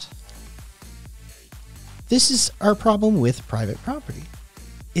owned. This is our problem with private property.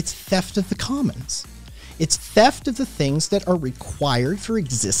 It's theft of the commons. It's theft of the things that are required for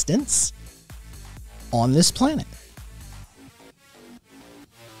existence on this planet.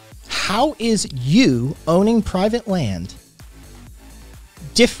 How is you owning private land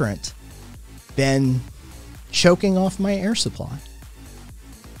different than choking off my air supply?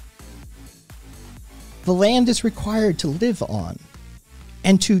 The land is required to live on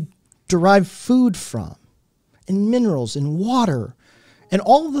and to derive food from, and minerals and water, and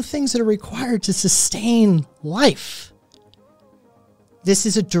all of the things that are required to sustain life. This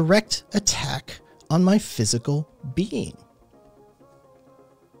is a direct attack on my physical being.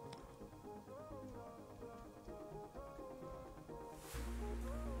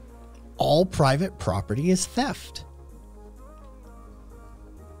 All private property is theft.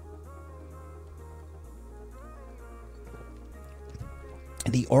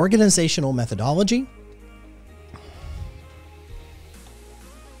 The organizational methodology,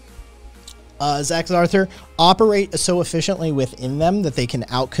 Zach Arthur, operate so efficiently within them that they can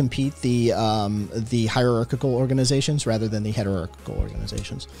outcompete the hierarchical organizations rather than the heterarchical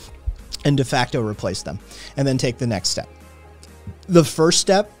organizations, and de facto replace them, and then take the next step. The first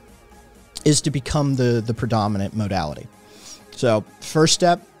step is to become the predominant modality. So first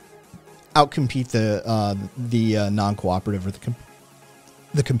step, outcompete the non-cooperative or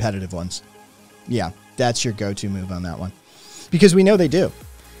the competitive ones. Yeah, that's your go-to move on that one, because we know they do.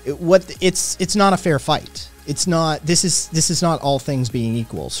 It's not a fair fight. It's not. This is not all things being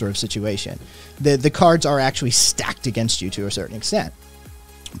equal sort of situation. The cards are actually stacked against you to a certain extent,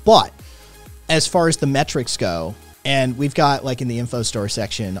 but as far as the metrics go, and we've got like in the info store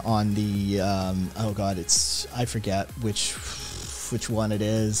section on the oh god, I forget which one it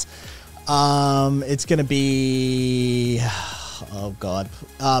is. It's gonna be oh god,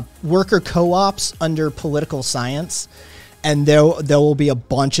 worker co-ops under political science, and there will be a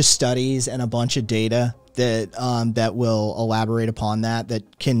bunch of studies and a bunch of data that that will elaborate upon that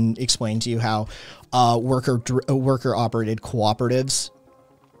can explain to you how worker operated cooperatives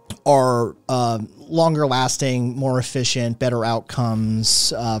are longer lasting, more efficient, better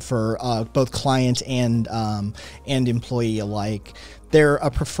outcomes for both client and employee alike. They're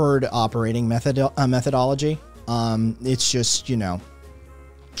a preferred operating methodology. It's just, you know,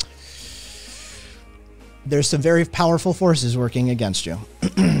 there's some very powerful forces working against you.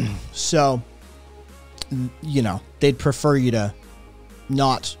 So, you know, they'd prefer you to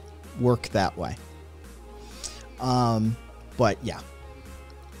not work that way. But yeah.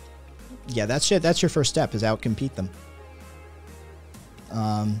 Yeah, that's your first step, is outcompete them.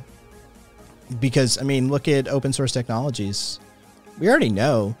 Because, I mean, look at open source technologies. We already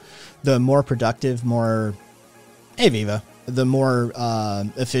know the more productive, the more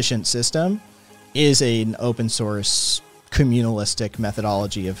efficient system is an open source communalistic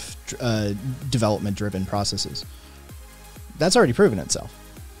methodology of development-driven processes. That's already proven itself.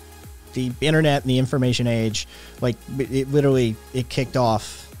 The internet and the information age, like, it kicked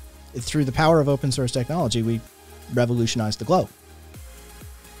off through the power of open source technology. We revolutionized the globe.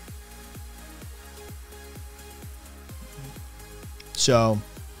 So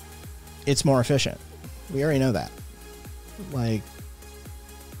it's more efficient. We already know that. Like,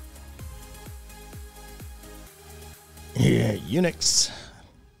 yeah, Unix,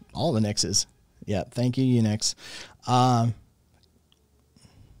 all the Nixes. Yeah, thank you, Unix.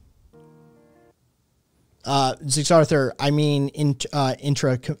 Zix Arthur, I mean,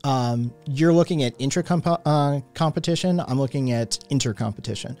 you're looking at competition. I'm looking at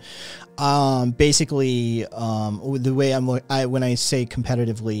inter-competition. Basically, the way when I say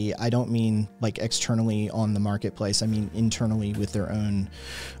competitively, I don't mean like externally on the marketplace. I mean internally with their own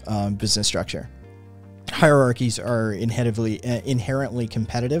business structure. Hierarchies are inherently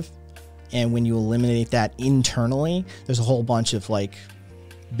competitive, and when you eliminate that internally, there's a whole bunch of like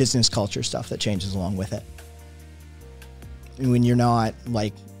business culture stuff that changes along with it. When you're not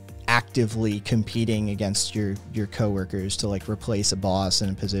like actively competing against your coworkers to like replace a boss in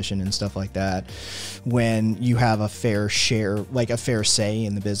a position and stuff like that, when you have a fair share, like a fair say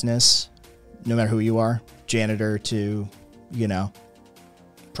in the business, no matter who you are, janitor to, you know,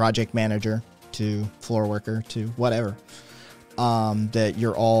 project manager to floor worker to whatever, that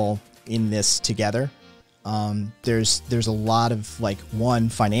you're all in this together. There's a lot of like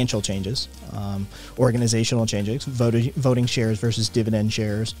financial changes, organizational changes, voting shares versus dividend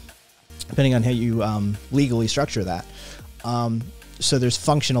shares, depending on how you legally structure that. So there's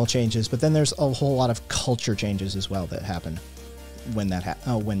functional changes, but then there's a whole lot of culture changes as well that happen when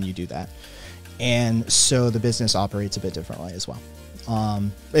when you do that. And so the business operates a bit differently as well.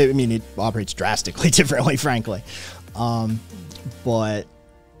 I mean, it operates drastically differently, frankly. But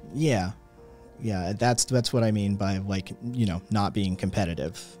yeah. Yeah, that's what I mean by, like, you know, not being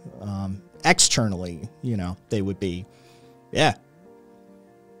competitive. Externally, you know, they would be, yeah,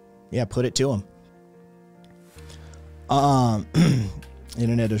 put it to them.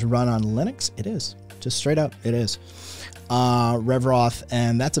 Internet is run on Linux. It is. Just straight up, it is. Revroth,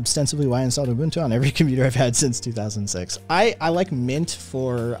 and that's ostensibly why I installed Ubuntu on every computer I've had since 2006. I like Mint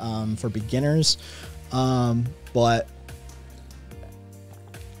for beginners, but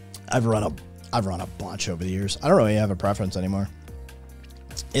I've run a bunch over the years. I don't really have a preference anymore.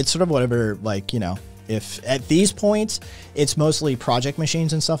 It's sort of whatever, like, you know, if at these points, it's mostly project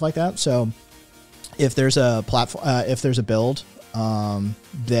machines and stuff like that. So if there's a platform, if there's a build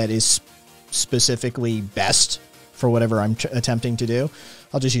that is specifically best for whatever I'm attempting to do,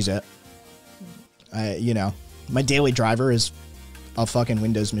 I'll just use it. You know, my daily driver is a fucking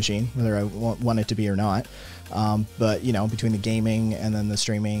Windows machine, whether I want it to be or not. But, you know, between the gaming and then the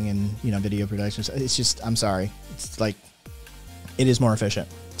streaming and, you know, video productions, it's just, I'm sorry. It's like, it is more efficient.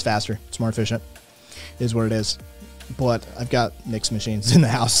 It's faster. It's more efficient. It is what it is. But I've got mixed machines in the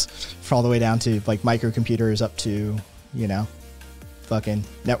house for all the way down to like microcomputers up to, you know, fucking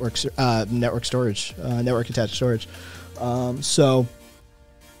network storage, network attached storage. So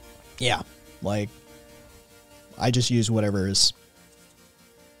yeah, like I just use whatever is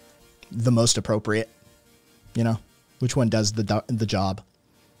the most appropriate. You know, which one does the job?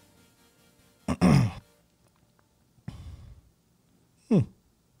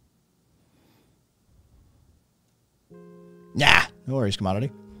 Nah, no worries,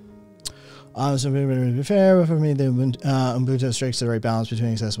 commodity. So to be fair, but for me, the Ubuntu strikes the right balance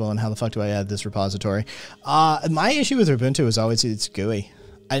between accessible and how the fuck do I add this repository? My issue with Ubuntu is always it's GUI.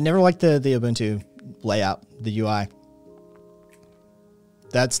 I never liked the Ubuntu layout, the UI.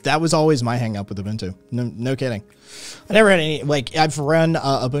 That was always my hang up with Ubuntu. No kidding. I never had any, like, I've run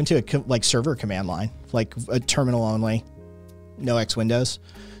Ubuntu like server command line, like a terminal only, no X Windows.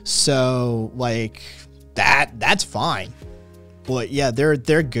 So like that's fine. But yeah,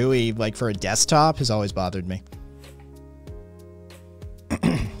 their GUI, like for a desktop, has always bothered me.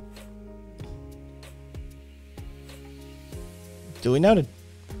 Duly noted.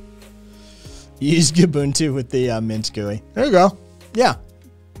 Use Ubuntu with the Mint GUI. There you go. Yeah,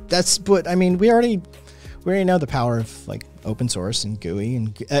 but I mean, we already know the power of like open source and GUI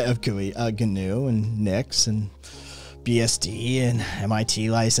and GNU and Nix and BSD and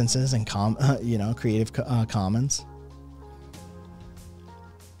MIT licenses and Creative Commons.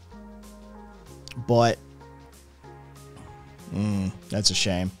 But that's a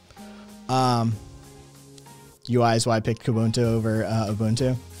shame. UI is why I picked Ubuntu over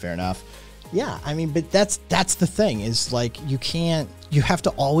Ubuntu. Fair enough. Yeah, I mean, but that's the thing is like you have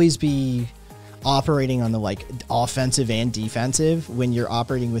to always be operating on the like offensive and defensive when you're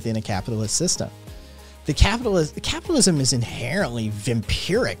operating within a capitalist system. The capitalism is inherently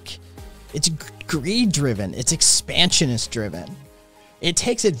vampiric. It's greed driven. It's expansionist driven. It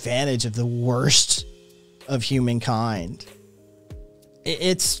takes advantage of the worst of humankind.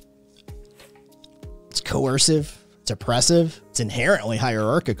 It's coercive. It's oppressive. It's inherently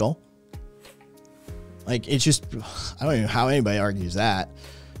hierarchical. Like, it's just, I don't even know how anybody argues that.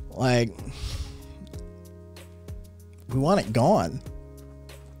 Like, we want it gone.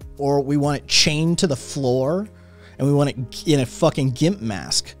 Or we want it chained to the floor, and we want it in a fucking GIMP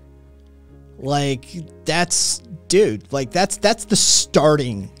mask. Like, dude, like, that's the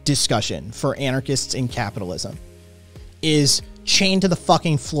starting discussion for anarchists in capitalism. Is chained to the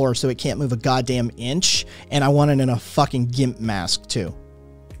fucking floor so it can't move a goddamn inch, and I want it in a fucking GIMP mask, too.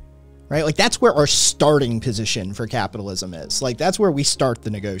 Right? Like, that's where our starting position for capitalism is. Like, that's where we start the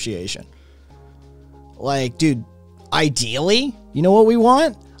negotiation. Like, dude, ideally, you know what we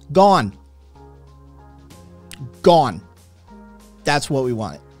want? Gone. Gone. That's what we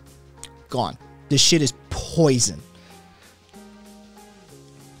want. Gone. This shit is poison.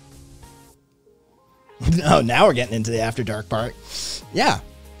 Oh, now we're getting into the After Dark part. Yeah.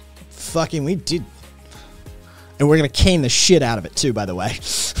 Fucking, we did. And we're going to cane the shit out of it, too, by the way.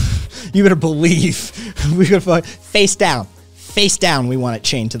 You better believe. We're going to face down. Face down, we want it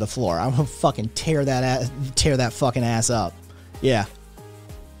chained to the floor. I'm going to fucking tear that fucking ass up. Yeah.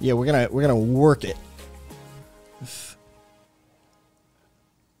 Yeah, we're going to work it.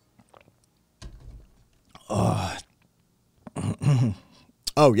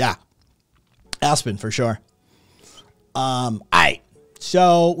 Oh, yeah. Aspen, for sure. Alright.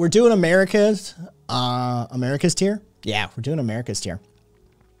 So, we're doing America's tier? Yeah, we're doing America's tier.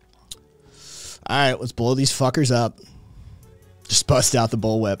 Alright, let's blow these fuckers up. Just bust out the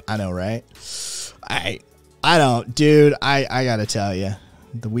bullwhip. I know, right? I don't. Dude, I gotta tell you.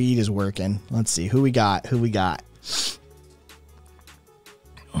 The weed is working. Let's see. Who we got?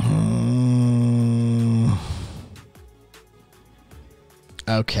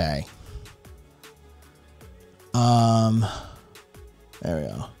 Okay. There we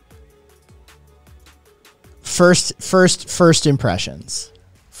go. First impressions.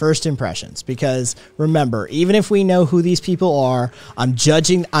 First impressions, because remember, even if we know who these people are, I'm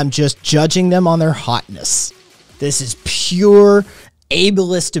just judging them on their hotness. This is pure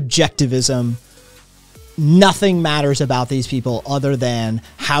ableist objectivism. Nothing matters about these people other than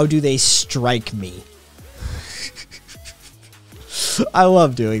how do they strike me. I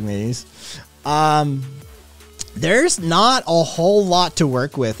love doing these. There's not a whole lot to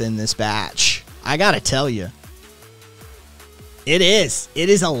work with in this batch. I gotta tell you. It is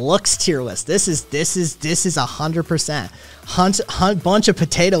a looks tier list. This is 100%. Bunch of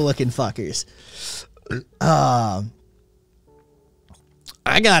potato looking fuckers. I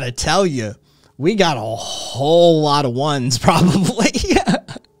gotta tell you, we got a whole lot of ones probably.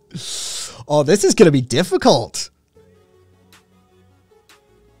 Oh, this is gonna be difficult.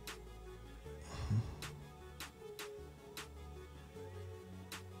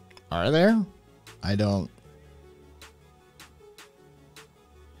 Are there? I don't.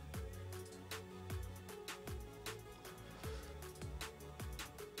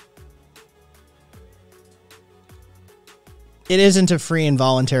 It isn't a free and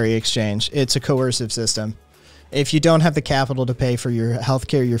voluntary exchange. It's a coercive system. If you don't have the capital to pay for your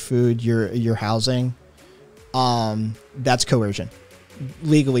healthcare, your food, your housing, that's coercion.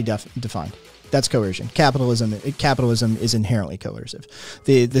 legally defined. That's coercion. Capitalism is inherently coercive.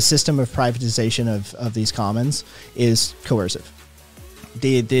 The system of privatization of these commons is coercive.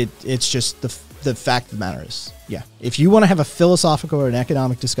 It's just the fact of the matter is, yeah. If you want to have a philosophical or an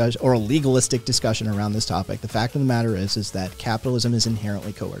economic discussion or a legalistic discussion around this topic, the fact of the matter is that capitalism is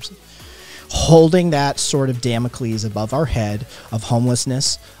inherently coercive. Holding that sort of Damocles above our head of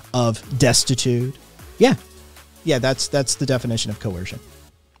homelessness, of destitute, yeah, that's the definition of coercion.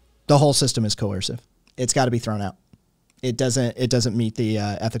 The whole system is coercive. It's got to be thrown out. It doesn't meet the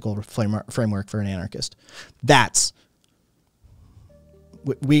ethical framework for an anarchist.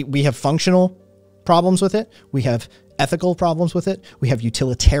 We have functional problems with it. We have ethical problems with it. We have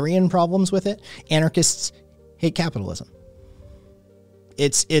utilitarian problems with it. Anarchists hate capitalism.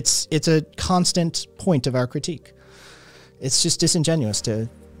 It's a constant point of our critique. It's just disingenuous to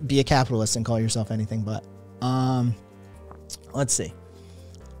be a capitalist and call yourself anything but. Let's see.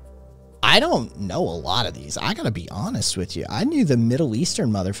 I don't know a lot of these. I gotta be honest with you. I knew the Middle Eastern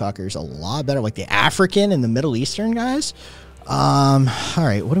motherfuckers a lot better, like the African and the Middle Eastern guys. All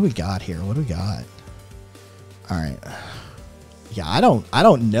right, what do we got here? What do we got? All right. Yeah, I don't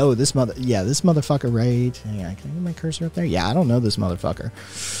know this this motherfucker, right? Hang on, can I get my cursor up there? Yeah, I don't know this motherfucker.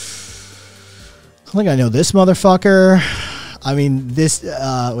 I think I know this motherfucker. I mean, this,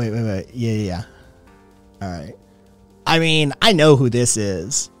 wait. Yeah. All right. I mean, I know who this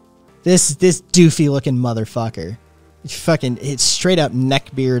is. This doofy looking motherfucker. It's straight up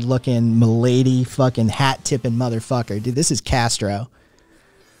neckbeard looking milady fucking hat tipping motherfucker. Dude, this is Castro.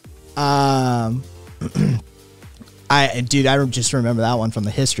 I just remember that one from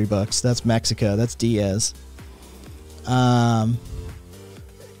the history books. That's Mexico. That's Diaz. No,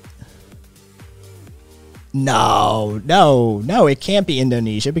 it can't be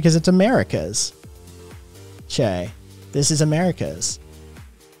Indonesia because it's America's. Che, this is America's.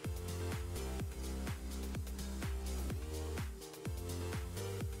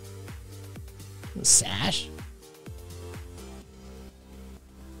 Sash?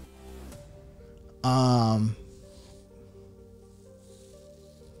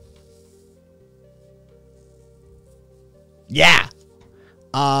 Yeah.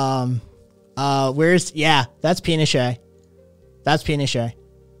 That's Pinochet. That's Pinochet.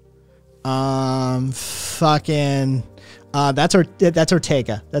 That's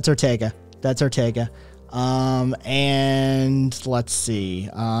Ortega. That's Ortega. And let's see.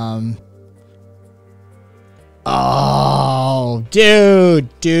 Oh, dude.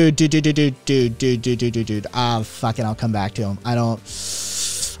 Fucking, I'll come back to him. I don't.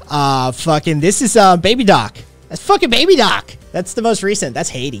 This is Baby Doc. That's fucking Baby Doc. That's the most recent. That's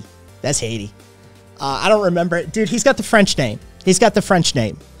Haiti. I don't remember it, dude. He's got the French name.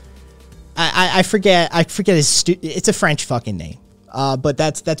 I forget his. It's a French fucking name. But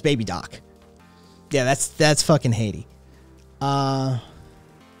that's Baby Doc. Yeah, that's fucking Haiti. All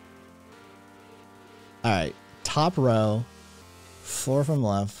right. Top row, 4 from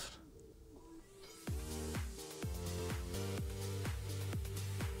left.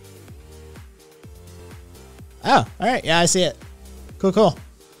 Oh, all right. Yeah, I see it. Cool.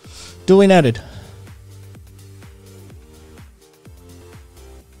 Duly noted.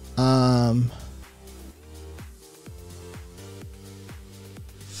 All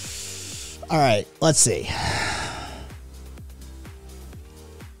right. Let's see.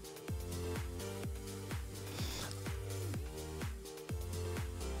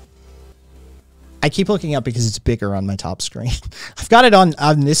 I keep looking up because it's bigger on my top screen. I've got it on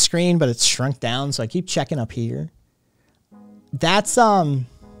this screen, but it's shrunk down, so I keep checking up here. That's Perón.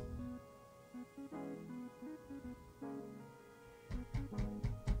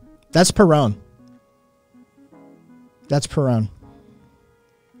 That's Perón.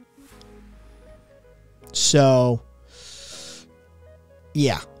 So,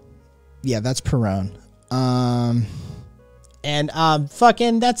 yeah, that's Perón. And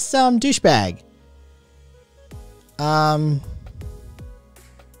fucking that's douchebag.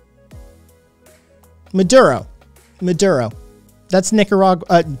 Maduro. That's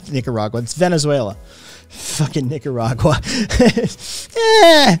Nicaragua. It's Venezuela. Fucking Nicaragua.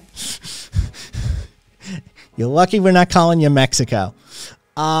 You're lucky we're not calling you Mexico.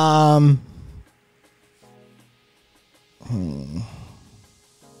 I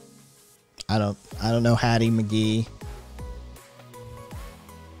don't know Hattie McGee.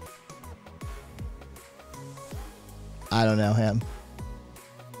 I don't know him.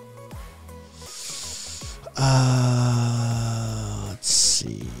 Let's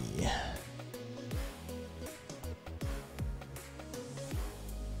see.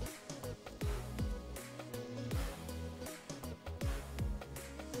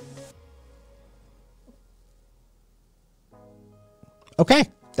 Okay,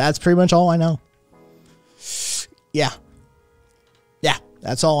 that's pretty much all I know. Yeah. Yeah,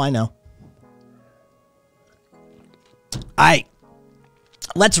 that's all I know. Alright.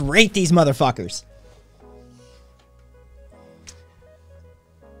 Let's rate these motherfuckers.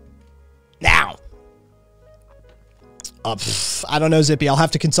 Now. I don't know, Zippy. I'll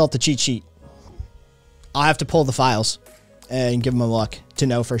have to consult the cheat sheet. I'll have to pull the files and give them a look to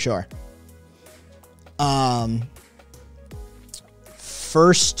know for sure.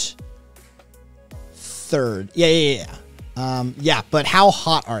 First, third. Yeah. Yeah, but how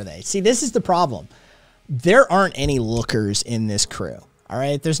hot are they? See, this is the problem. There aren't any lookers in this crew. All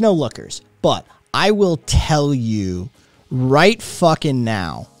right? There's no lookers. But I will tell you right fucking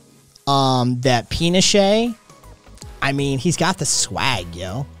now that Pinochet, I mean, he's got the swag,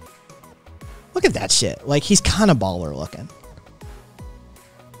 yo. Look at that shit. Like, he's kind of baller looking.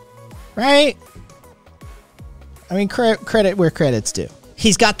 Right? I mean, credit where credit's due.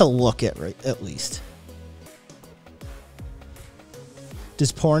 He's got the look at least.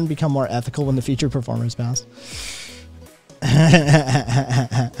 Does porn become more ethical when the featured performers bounce?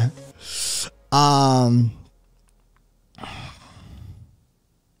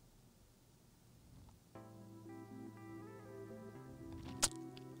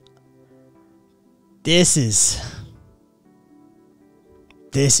 This is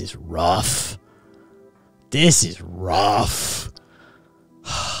rough. This is rough.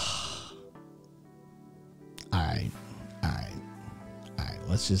 All right.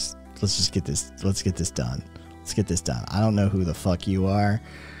 Let's just get this. Let's get this done. Let's get this done. I don't know who the fuck you are.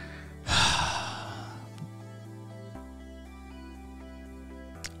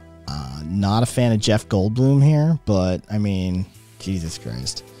 Not a fan of Jeff Goldblum here, but I mean, Jesus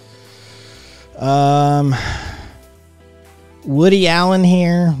Christ. Woody Allen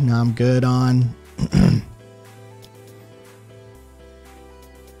here. No, I'm good on.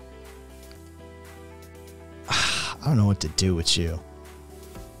 I don't know what to do with you.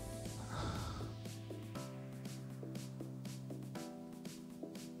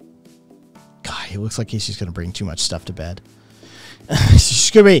 God, he looks like he's just going to bring too much stuff to bed. It's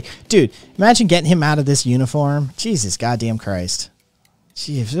just going to be... Dude, imagine getting him out of this uniform. Jesus goddamn Christ.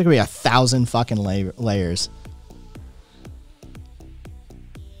 Gee, there's going to be 1,000 fucking layers.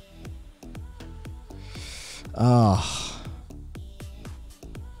 Oh...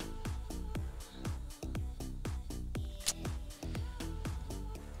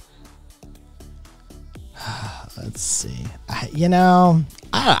 Let's see. You know,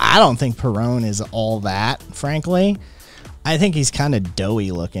 I don't think Perone is all that, frankly. I think he's kind of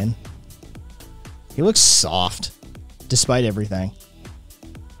doughy looking. He looks soft, despite everything.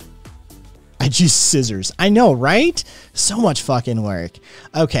 I use scissors. I know, right? So much fucking work.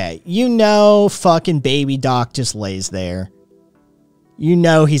 Okay, you know fucking baby Doc just lays there. You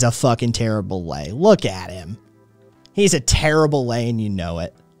know he's a fucking terrible lay. Look at him. He's a terrible lay and you know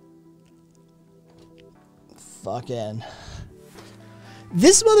it. Fucking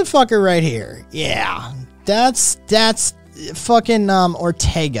this motherfucker right here. Yeah, that's fucking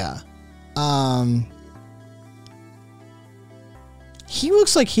Ortega. He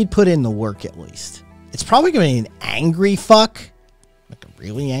looks like he'd put in the work at least. It's probably gonna be an angry fuck, like a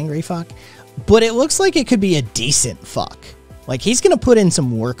really angry fuck, but it looks like it could be a decent fuck. Like he's gonna put in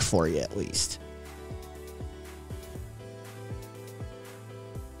some work for you at least.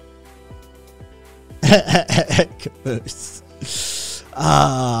 Caboose.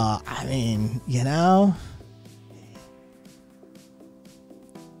 I mean, you know.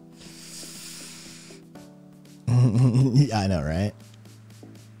 Yeah, I know, right?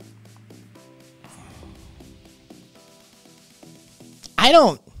 I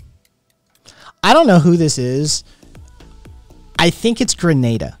don't know who this is. I think it's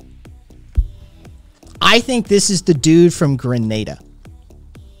Grenada. I think this is the dude from Grenada.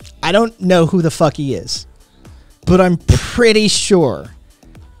 I don't know who the fuck he is, but I'm pretty sure.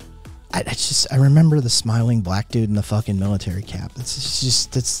 I remember the smiling black dude in the fucking military cap. I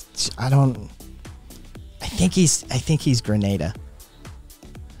think he's Grenada.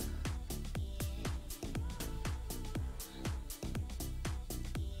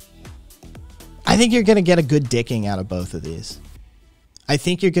 I think you're gonna get a good dicking out of both of these.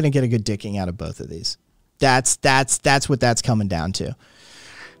 That's what that's coming down to.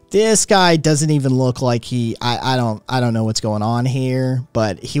 This guy doesn't even look like he... I don't know what's going on here,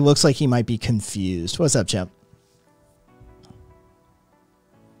 but he looks like he might be confused. What's up, champ?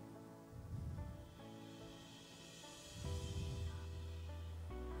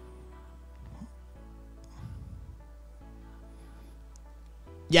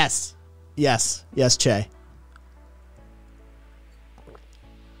 Yes, Che.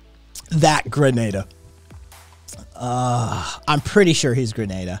 That Grenada. I'm pretty sure he's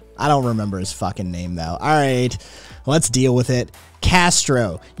Grenada. I don't remember his fucking name, though. All right, let's deal with it.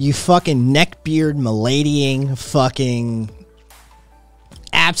 Castro, you fucking neckbeard, maladying, fucking...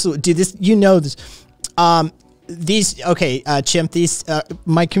 Absolute... Dude, this... You know this... These... Okay, Chimp, these...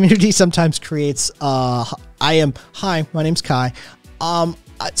 my community sometimes creates... Hi, my name's Kai.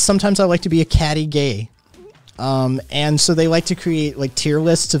 Sometimes I like to be a catty gay. And so they like to create like tier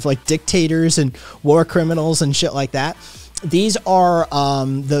lists of like dictators and war criminals and shit like that. These are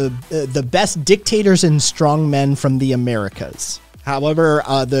the best dictators and strongmen from the Americas. However,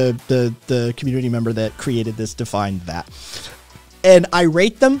 the community member that created this defined that. And I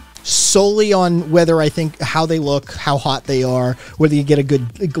rate them solely on whether I think how they look, how hot they are, whether you get a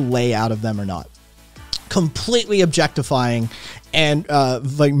good lay out of them or not. Completely objectifying and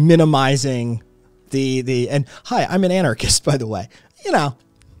like minimizing and hi, I'm an anarchist, by the way. You know,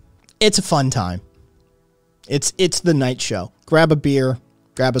 it's a fun time. It's the night show. Grab a beer,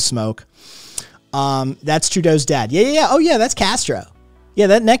 grab a smoke. That's Trudeau's dad. Yeah. Oh yeah, that's Castro. Yeah,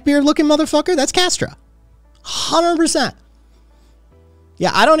 that neckbeard looking motherfucker, that's Castro. 100%.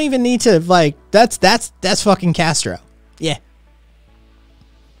 Yeah, I don't even need to like that's fucking Castro. Yeah.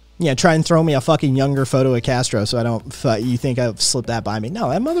 Yeah, try and throw me a fucking younger photo of Castro so I don't, you think I've slipped that by me. No,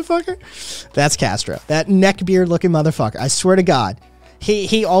 that motherfucker, that's Castro. That neckbeard looking motherfucker. I swear to God,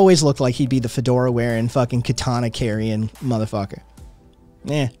 he always looked like he'd be the fedora wearing fucking katana carrying motherfucker.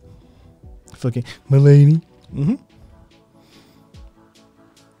 Yeah. Fucking Mulaney.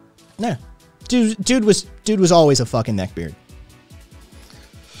 Yeah. Dude was always a fucking neckbeard.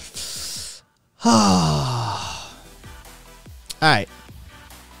 All right.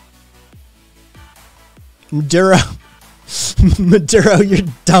 Maduro, you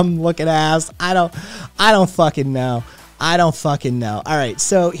dumb looking ass. I don't fucking know. All right,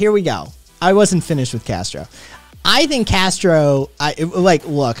 so here we go. I wasn't finished with Castro. I think Castro,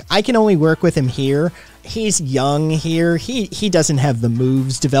 look, I can only work with him here. He's young here. He doesn't have the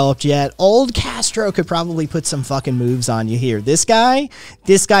moves developed yet. Old Castro could probably put some fucking moves on you here. This guy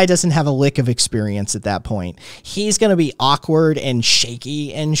doesn't have a lick of experience at that point. He's going to be awkward and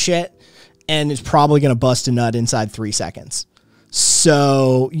shaky and shit. And is probably going to bust a nut inside 3 seconds.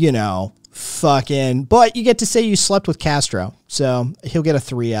 So, you know, fucking... But you get to say you slept with Castro. So, he'll get a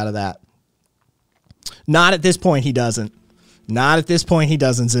 3 out of that. Not at this point, he doesn't. Not at this point, he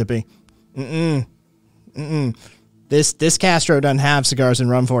doesn't, Zippy. This Castro doesn't have cigars and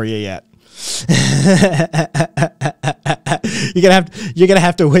rum for you yet. You're gonna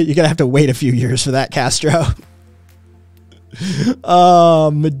have to wait a few years for that, Castro.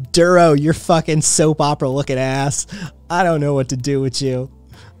 Oh, Maduro, you're fucking soap opera looking ass. I don't know what to do with you.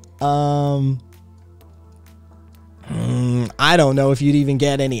 I don't know if you'd even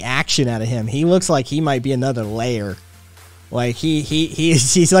get any action out of him. He looks like he might be another layer. Like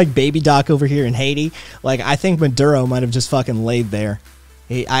he's like Baby Doc over here in Haiti. Like I think Maduro might have just fucking laid there.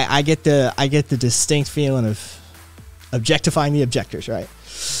 I get the distinct feeling of objectifying the objectors, right?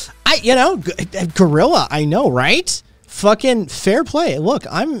 Gorilla, I know, right? Fucking fair play. Look,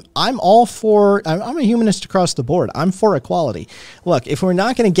 I'm all for... I'm a humanist across the board. I'm for equality. Look, if we're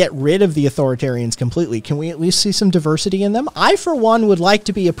not going to get rid of the authoritarians completely, can we at least see some diversity in them? I, for one, would like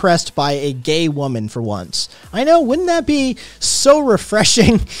to be oppressed by a gay woman for once. I know, wouldn't that be so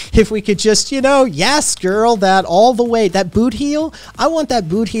refreshing if we could just, yes, girl, that all the way, that boot heel, I want that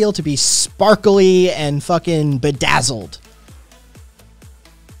boot heel to be sparkly and fucking bedazzled.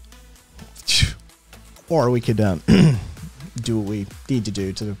 Or we could do what we need to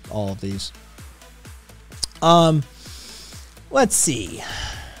do to all of these. Let's see.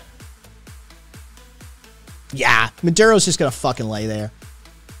 Yeah, Maduro's just gonna fucking lay there.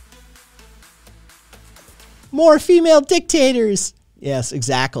 More female dictators. Yes,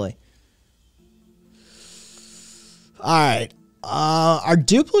 exactly. All right. Our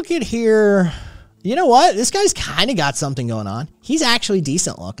duplicate here. You know what? This guy's kind of got something going on. He's actually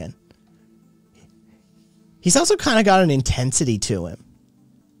decent looking. He's also kind of got an intensity to him.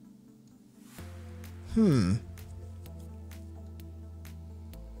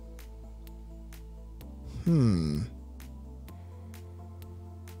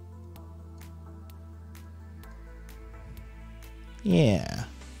 Yeah.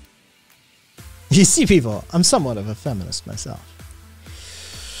 You see, people, I'm somewhat of a feminist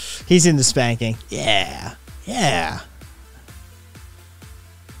myself. He's into spanking. Yeah. Yeah.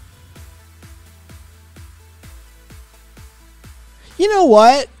 You know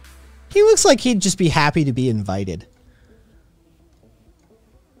what? He looks like he'd just be happy to be invited.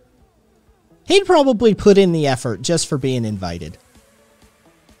 He'd probably put in the effort just for being invited.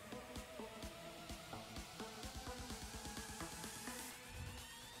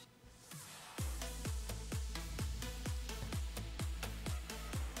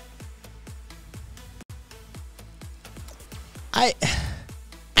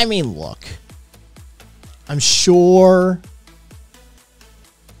 I mean, look. I'm sure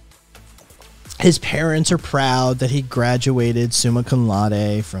his parents are proud that he graduated summa cum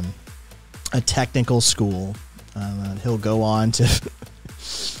laude from a technical school. He'll go on to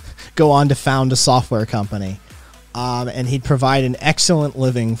found a software company, and he'd provide an excellent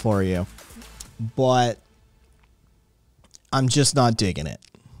living for you. But I'm just not digging it.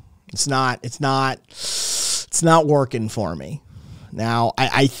 It's not working for me. Now,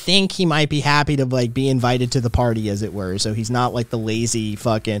 I think he might be happy to like be invited to the party, as it were. So he's not like the lazy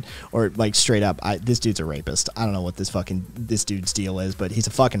fucking, or like straight up, this dude's a rapist. I don't know what this dude's deal is, but he's a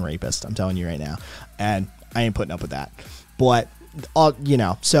fucking rapist. I'm telling you right now, and I ain't putting up with that. But you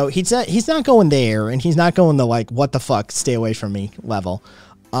know, so he's not going there, and he's not going the like what the fuck, stay away from me level.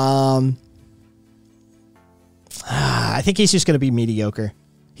 I think he's just gonna be mediocre.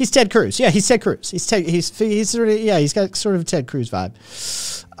 He's Ted Cruz. Yeah, he's Ted Cruz. He's sort of, yeah, he's got sort of a Ted Cruz vibe.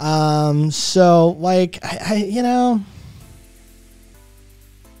 So like, I you know,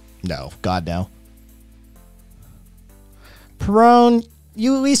 no, God no. Perone,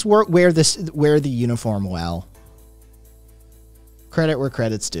 you at least wear the uniform well. Credit where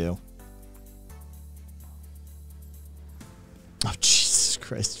credit's due. Oh Jesus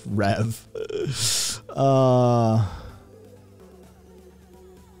Christ, Rev.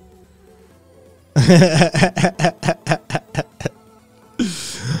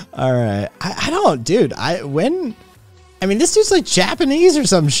 All right. I don't, dude. I mean, this dude's like Japanese or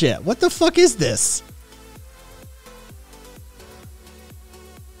some shit. What the fuck is this?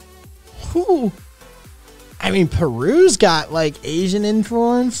 Who? I mean, Peru's got like Asian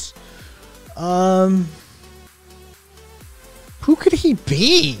influence. Who could he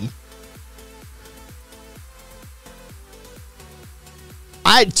be?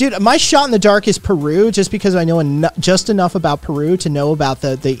 Dude, my shot in the dark is Peru, just because I know just enough about Peru to know about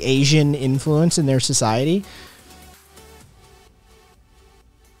the Asian influence in their society.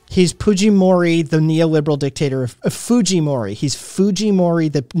 He's Fujimori, the neoliberal dictator of Fujimori. He's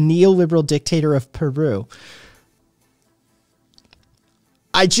Fujimori, the neoliberal dictator of Peru.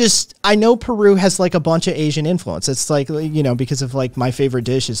 I know Peru has like a bunch of Asian influence. It's like, you know, because of like my favorite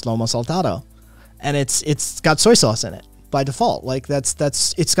dish is lomo saltado, and it's got soy sauce in it. By default, like it's got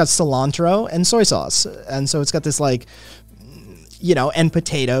cilantro and soy sauce, and so it's got this like, you know, and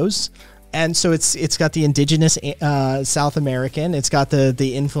potatoes, and so it's got the indigenous South American. It's got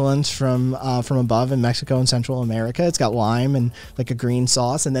the influence from above in Mexico and Central America. It's got lime and like a green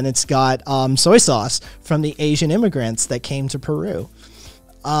sauce, and then it's got soy sauce from the Asian immigrants that came to Peru.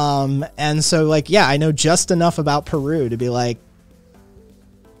 And so like, yeah, I know just enough about Peru to be like,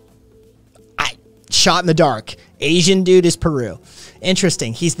 shot in the dark. Asian dude is Peru.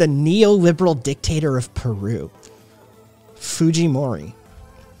 Interesting. He's the neoliberal dictator of Peru. Fujimori.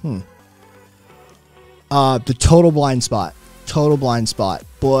 The total blind spot. Total blind spot.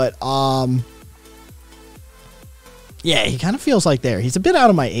 But, yeah, he kind of feels like there. He's a bit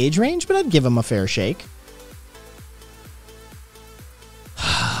out of my age range, but I'd give him a fair shake.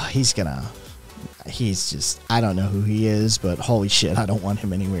 He's just, I don't know who he is, but holy shit, I don't want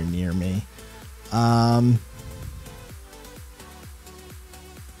him anywhere near me.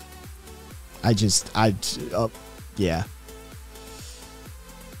 Yeah.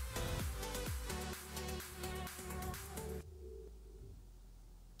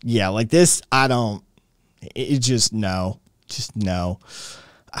 Yeah, like this, no. Just no.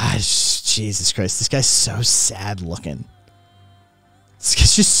 Jesus Christ, this guy's so sad looking. This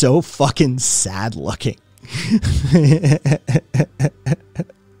guy's just so fucking sad looking.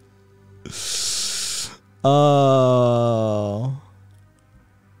 Oh.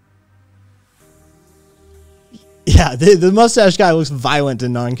 Yeah, the mustache guy looks violent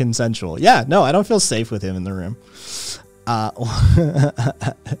and non-consensual. Yeah, no, I don't feel safe with him in the room.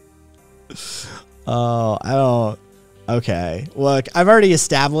 Oh, I don't. Okay, look, I've already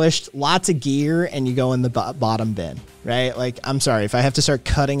established lots of gear and you go in the bottom bin, right? Like, I'm sorry, if I have to start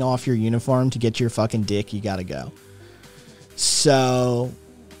cutting off your uniform to get your fucking dick, you gotta go. So,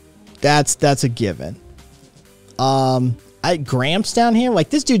 that's a given. Gramps down here, like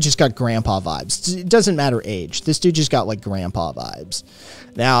this dude just got grandpa vibes. It doesn't matter age. This dude just got like grandpa vibes.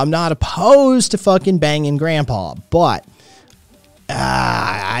 Now, I'm not opposed to fucking banging grandpa, but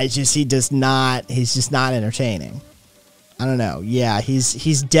he's just not entertaining. I don't know. Yeah,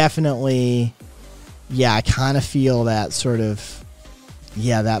 he's definitely, yeah, I kind of feel that sort of,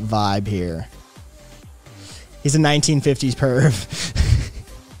 yeah, that vibe here. He's a 1950s perv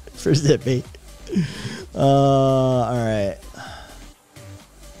for Zippy. All right.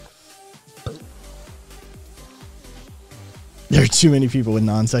 There are too many people with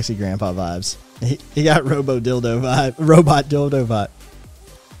non-sexy grandpa vibes. He got robot dildo vibe.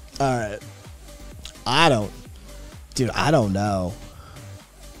 All right. I don't know.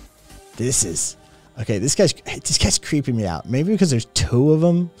 This guy's creeping me out. Maybe because there's two of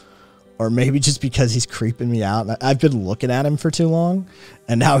them, or maybe just because he's creeping me out. I've been looking at him for too long,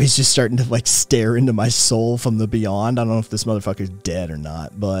 and now he's just starting to like stare into my soul from the beyond. I don't know if this motherfucker's dead or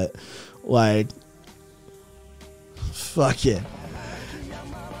not, but like, fuck it.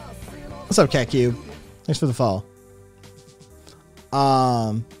 What's up, Cat Cube? Thanks for the follow.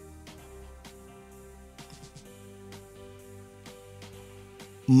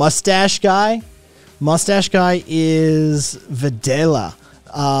 Mustache guy. Mustache guy is Videla,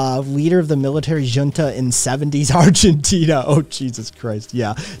 leader of the military junta in 70s Argentina. Oh, Jesus Christ.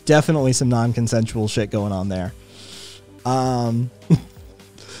 Yeah, definitely some non-consensual shit going on there.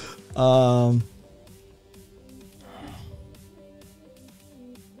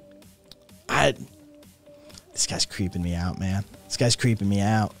 This guy's creeping me out, man. This guy's creeping me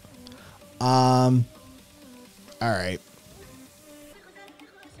out. All right.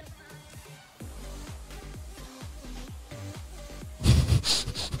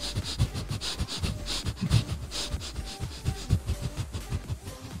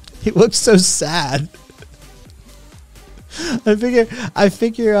 He looks so sad. I figure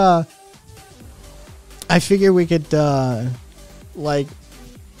we could like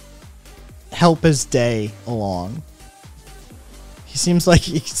help his day along. He seems like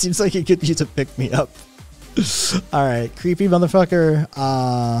he could use a pick me up. All right, creepy motherfucker.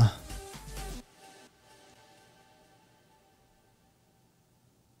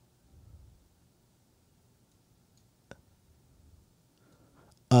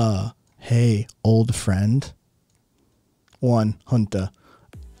 Hey, old friend. 1, Junta.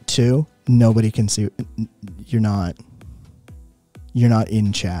 2, nobody can see. You're not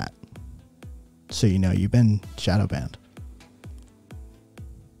in chat. So you know you've been shadow banned.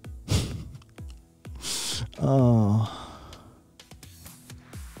 Oh.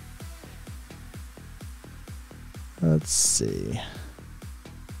 Let's see.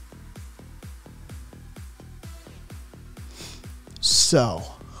 So,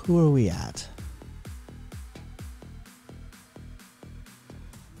 who are we at?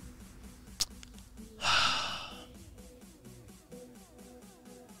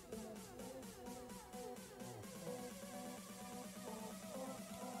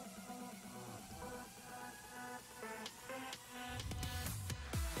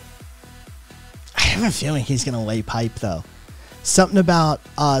 I have a feeling he's gonna lay pipe though. Something about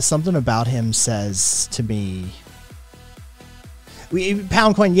him says to me.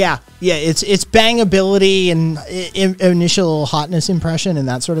 Pound coin, yeah, it's bangability and initial hotness impression and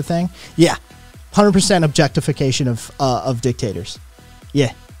that sort of thing. Yeah, 100% objectification of dictators.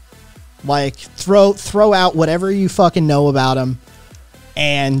 Yeah, like throw out whatever you fucking know about them,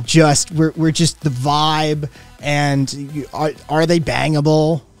 and just we're just the vibe. And are they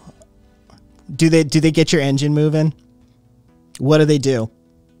bangable? Do they get your engine moving? What do they do?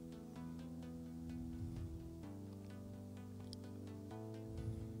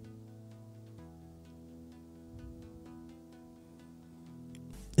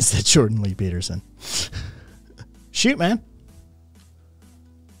 Is that Jordan Lee Peterson? Shoot, man.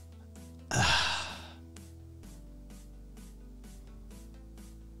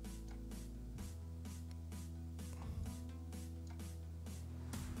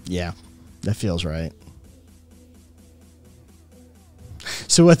 Yeah, that feels right.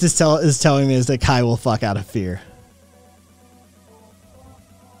 So what this is telling me is that Kai will fuck out of fear.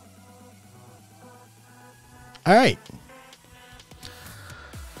 All right.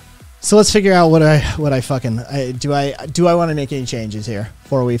 So let's figure out what I fucking do I want to make any changes here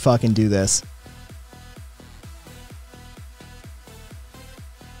before we fucking do this.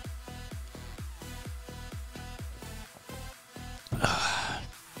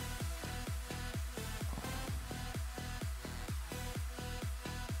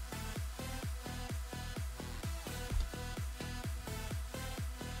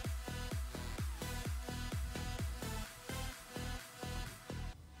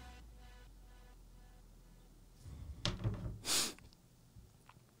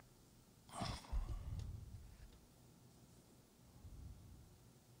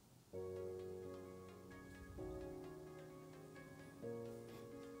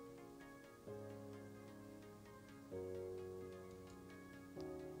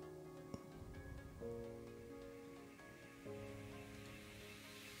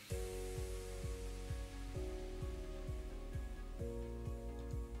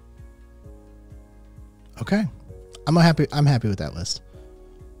 Okay. I'm happy with that list.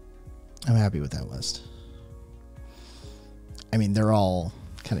 I'm happy with that list. I mean, they're all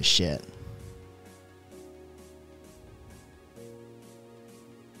kind of shit.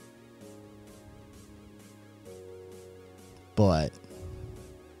 But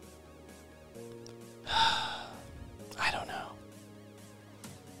I don't know.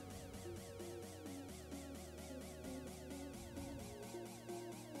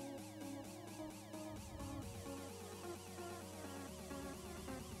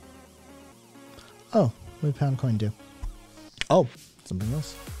 Oh, what did Pound Coin do? Oh, something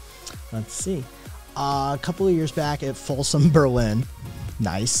else. Let's see. A couple of years back at Folsom, Berlin.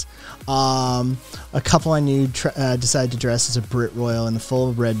 Nice. A couple I knew decided to dress as a Brit Royal in the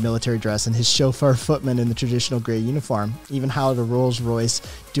full red military dress, and his chauffeur footman in the traditional gray uniform. Even hired a Rolls Royce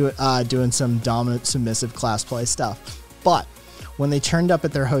doing some dominant, submissive class play stuff. But when they turned up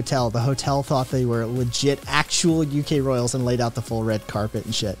at their hotel, the hotel thought they were legit, actual UK royals and laid out the full red carpet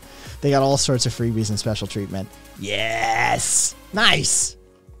and shit. They got all sorts of freebies and special treatment. Yes! Nice!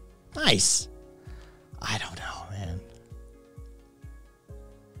 Nice! I don't know, man.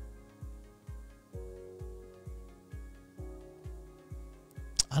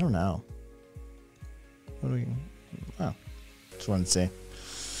 I don't know. What do we... Oh. Just wanted to see.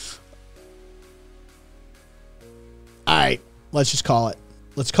 Alright. Let's just call it.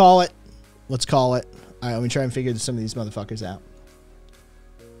 Let's call it. Let's call it. Alright, let me try and figure some of these motherfuckers out.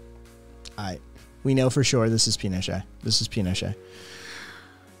 Alright. We know for sure this is Pinochet. This is Pinochet.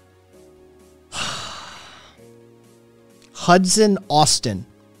 Hudson Austin.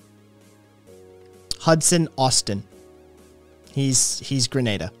 Hudson Austin. He's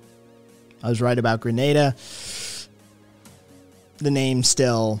Grenada. I was right about Grenada. The name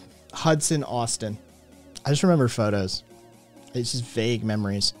still. Hudson Austin. I just remember photos. It's just vague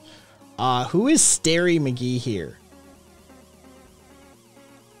memories. Who is Starry McGee here?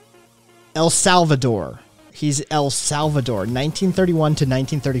 El Salvador. He's El Salvador. 1931 to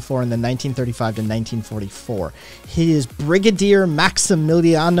 1934 and then 1935 to 1944. He is Brigadier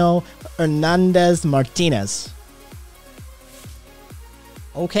Maximiliano Hernandez Martinez.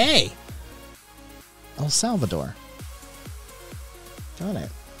 Okay. El Salvador. Got it.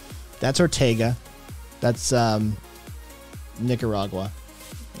 That's Ortega. That's Nicaragua.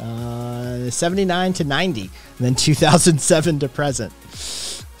 79 to 90. And then 2007 to present.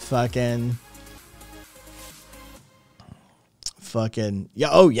 Fucking. Yeah.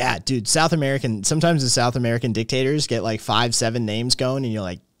 Oh, yeah, dude. South American. Sometimes the South American dictators get like 5-7 names going, and you're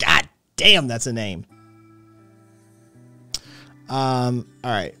like, God damn, that's a name. All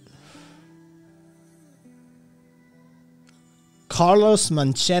right. Carlos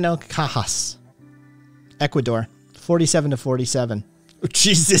Mancheno Cajas, Ecuador, 47 to 47. Oh,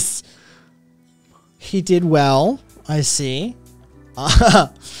 Jesus. He did well. I see.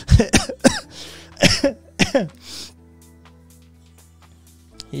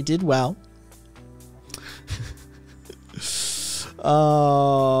 He did well.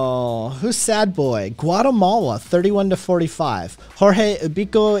 Oh, who's Sad Boy? Guatemala, 31 to 45. Jorge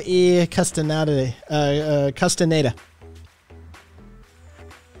Ubico y Castaneda.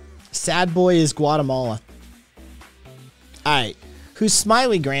 Sad Boy is Guatemala. Alright. Who's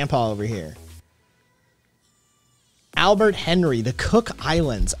Smiley Grandpa over here? Albert Henry, the Cook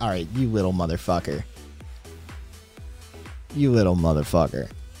Islands. Alright, you little motherfucker. You little motherfucker.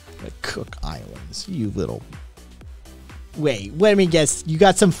 The Cook Islands. You little... Wait, let me guess. You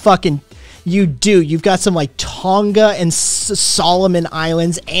got some fucking... You do. You've got some, like, Tonga and Solomon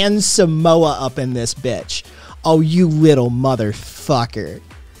Islands and Samoa up in this bitch. Oh, you little motherfucker.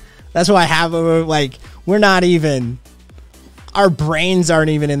 That's why I have... Like, we're not even... Our brains aren't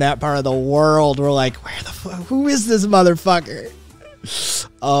even in that part of the world. We're like, where the fuck? Who is this motherfucker?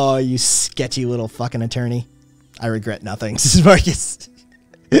 Oh, you sketchy little fucking attorney. I regret nothing. This is Marcus.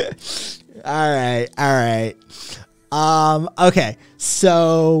 Alright. Okay,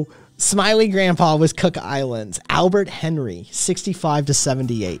 so Smiley Grandpa was Cook Islands. Albert Henry, 65 to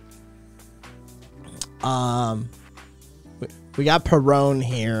 78. We got Perón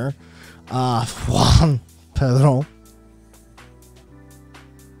here. Juan Perón.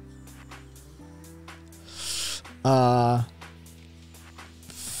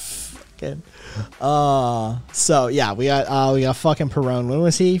 Good. So yeah, we got fucking Perón. When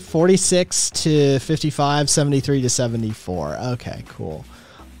was he? 46 to 55, 73 to 74. Okay, cool.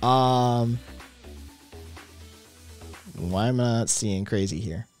 Why am I not seeing crazy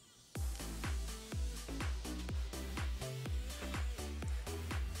here?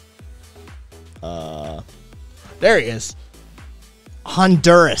 There he is.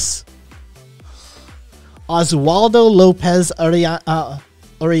 Honduras. Oswaldo Lopez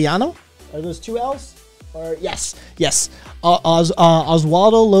Arellano? Are those two L's? Or yes.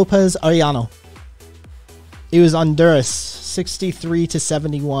 Oswaldo Lopez Arellano. He was Honduras, 63 to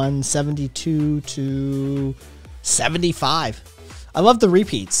 71, 72 to 75. I love the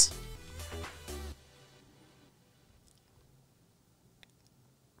repeats.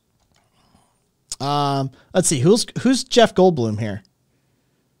 Let's see, who's Jeff Goldblum here?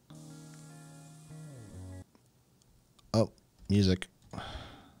 Oh, music. There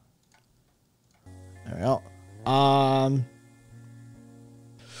we go.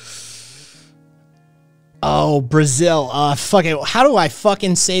 Oh, Brazil. Fuck it. How do I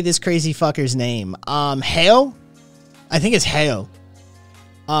fucking say this crazy fucker's name? Heo? I think it's Heo.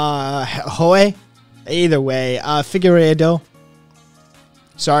 Hoe? Either way. Figueiredo.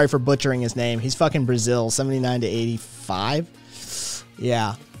 Sorry for butchering his name. He's fucking Brazil, 79 to 85.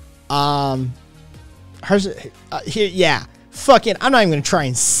 Yeah. Yeah. Fucking, I'm not even gonna try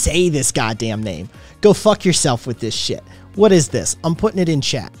and say this goddamn name. Go fuck yourself with this shit. What is this? I'm putting it in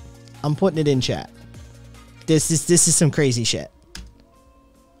chat. This is some crazy shit.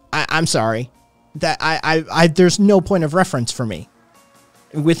 I'm sorry. That there's no point of reference for me.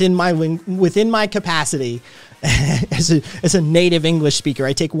 Within my capacity as a native English speaker,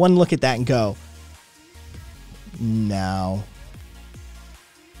 I take one look at that and go, no.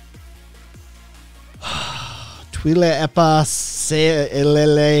 Twile epa se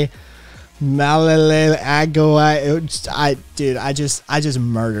elele malele agoa. Dude, I just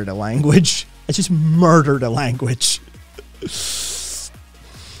murdered a language. I just murdered a language.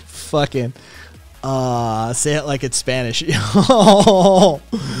 Fucking. Say it like it's Spanish. Oh.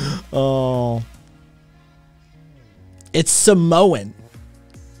 It's Samoan.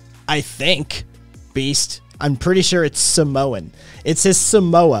 I think. Beast. I'm pretty sure it's Samoan. It says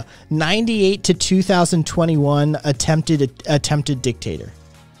Samoa. 98 to 2021 attempted dictator.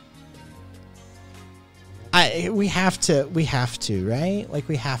 We have to, right? Like,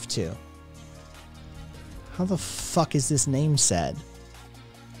 we have to. How the fuck is this name said?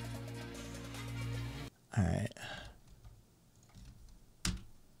 All right.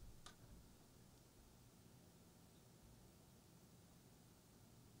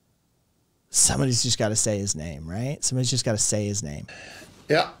 Somebody's just got to say his name, right? Somebody's just got to say his name.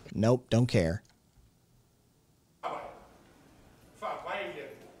 Yeah. Nope, don't care.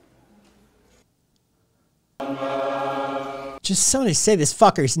 Just somebody say this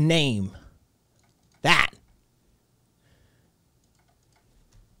fucker's name. That.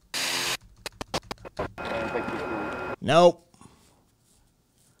 Nope.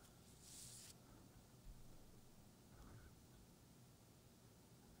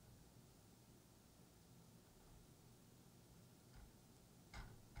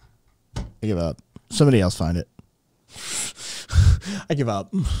 I give up. Somebody else find it. I give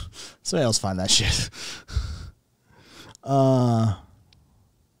up. Somebody else find that shit.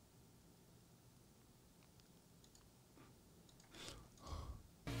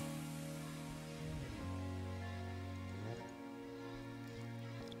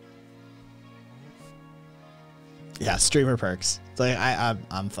 Yeah, streamer perks. It's like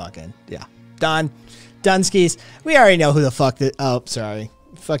I'm fucking yeah. Done. Dunskies. We already know who the fuck that. Oh, sorry.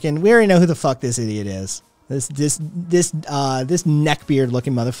 Fucking. We already know who the fuck this idiot is. This neckbeard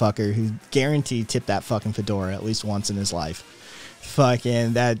looking motherfucker who guaranteed tipped that fucking fedora at least once in his life.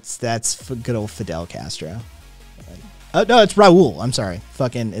 Fucking. That's good old Fidel Castro. Oh no, it's Raul. I'm sorry.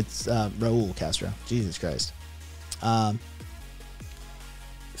 Fucking. It's Raul Castro. Jesus Christ.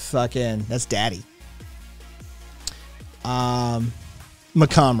 Fucking. That's daddy.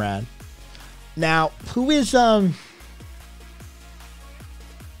 McComrade. Now, who is who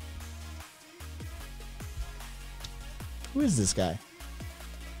is this guy?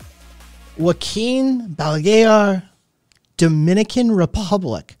 Joaquin Balaguer, Dominican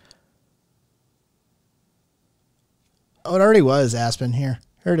Republic. Oh, it already was Aspen. Here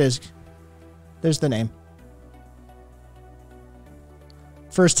it is. There's the name.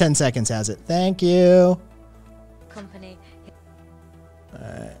 First 10 seconds has it. Thank you. Company.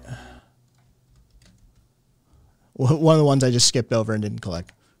 One of the ones I just skipped over and didn't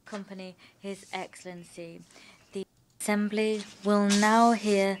collect. Company, His Excellency. The Assembly will now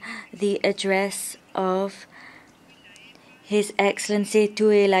hear the address of His Excellency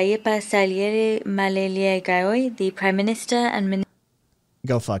Tuilaipa Salieri Malelia Gaoi, the Prime Minister and Minister.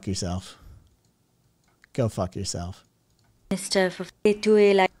 Go fuck yourself. Go fuck yourself. Minister for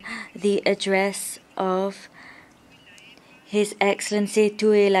the address of His Excellency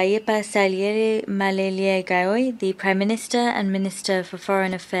Tuilaipa Salieri Malelia Gaoi, the Prime Minister and Minister for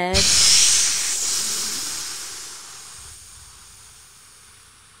Foreign Affairs.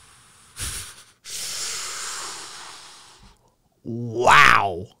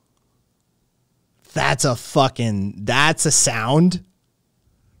 Wow. That's a sound.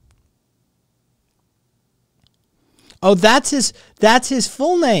 Oh, that's his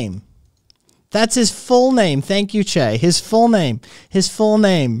full name. That's his full name. Thank you, Che. His full name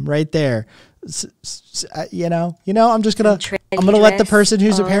right there. You know, I'm gonna let the person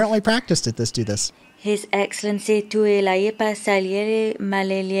who's apparently practiced at this do this. His Excellency Tuilayepa Salieri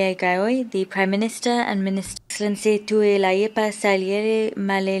Maleliagaoi, the Prime Minister and Minister. Excellency Tuilayepa Salieri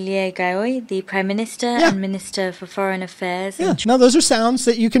Maleliagaoi, the Prime Minister and Minister for Foreign Affairs. Yeah. No, those are sounds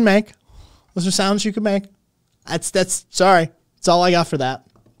that you can make. Those are sounds you can make. That's sorry. That's all I got for that.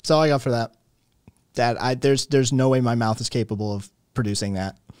 That's all I got for that. There's no way my mouth is capable of producing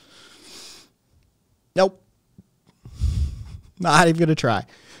that. Nope. Not even gonna try.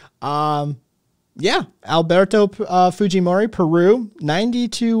 Yeah, Alberto Fujimori, Peru, 90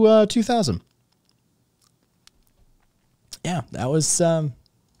 to 2000. Yeah, that was a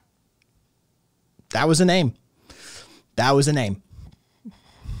name. That was a name.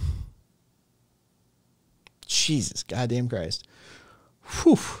 Jesus, goddamn Christ.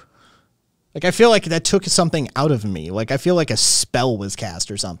 Whew. Like, I feel like that took something out of me. Like, I feel like a spell was cast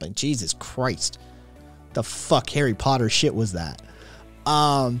or something. Jesus Christ. The fuck Harry Potter shit was that?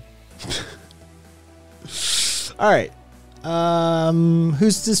 All right.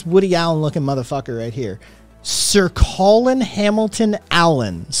 Who's this Woody Allen looking motherfucker right here? Sir Colin Hamilton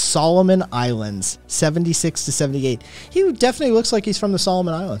Allen, Solomon Islands, 76 to 78. He definitely looks like he's from the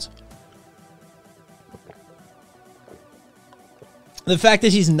Solomon Islands. The fact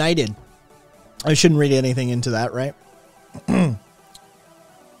that he's knighted, I shouldn't read anything into that, right?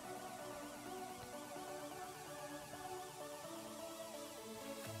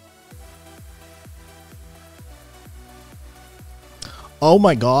 Oh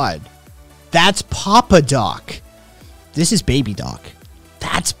my God. That's Papa Doc. This is Baby Doc.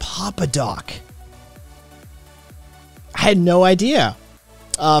 That's Papa Doc. I had no idea.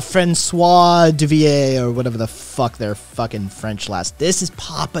 Francois Duvier or whatever the fuck their fucking French last. This is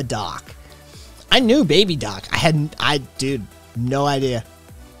Papa Doc. I knew Baby Doc. Dude, no idea.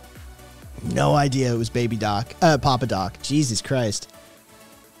 No idea it was Baby Doc. Papa Doc. Jesus Christ.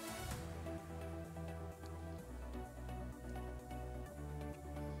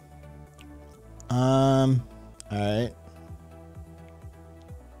 All right.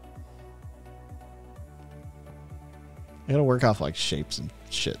 I gotta work off like shapes and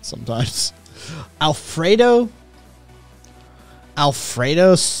shit sometimes. Alfredo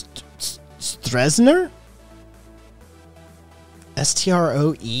Stroessner? Stroessner?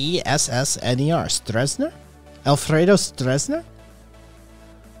 Stroessner? Alfredo Stroessner?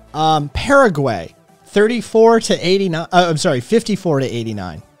 Paraguay. 34 to 89. I'm sorry, 54 to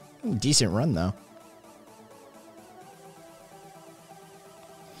 89. Decent run though.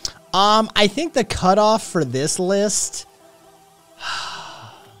 I think the cutoff for this list.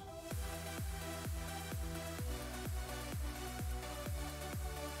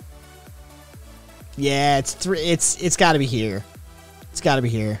 Yeah, it's got to be here. It's got to be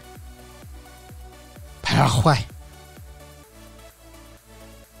here. Paraguay.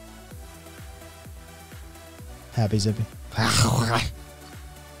 Happy Zippy. Paraguay.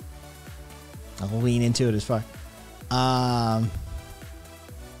 I'll lean into it as far.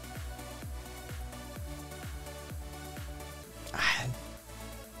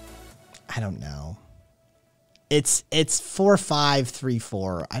 I don't know. It's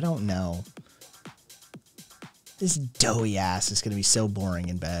 4534. I don't know. This doughy ass is gonna be so boring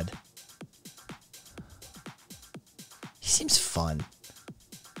in bed. He seems fun.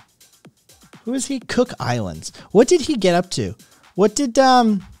 Who is he? Cook Islands. What did he get up to? What did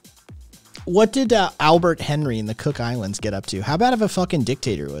Albert Henry in the Cook Islands get up to? How bad of a fucking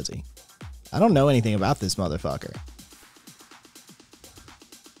dictator was he? I don't know anything about this motherfucker.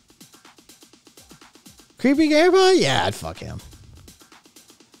 Creepy gay boy? Yeah, I'd fuck him.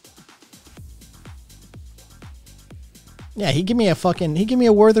 Yeah, he'd give me a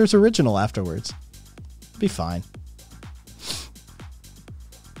Werther's original afterwards. Be fine.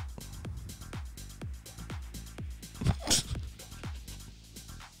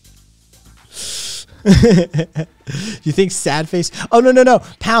 You think sad face? Oh no.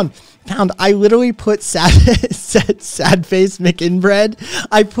 Pound. I literally put sad face McInbred.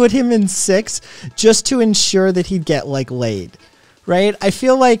 I put him in 6 just to ensure that he'd get like laid. Right? I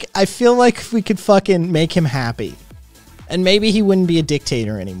feel like we could fucking make him happy. And maybe he wouldn't be a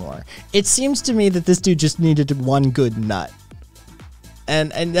dictator anymore. It seems to me that this dude just needed one good nut.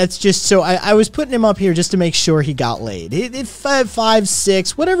 And that's just so I was putting him up here just to make sure he got laid. If 5,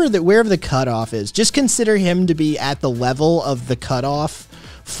 6, whatever wherever the cutoff is, just consider him to be at the level of the cutoff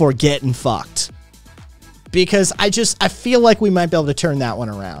for getting fucked. Because I feel like we might be able to turn that one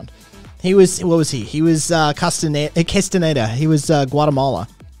around. He was, what was he? He was Castaneda. He was Guatemala.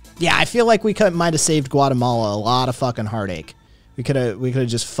 Yeah, I feel like we might have saved Guatemala a lot of fucking heartache. We could have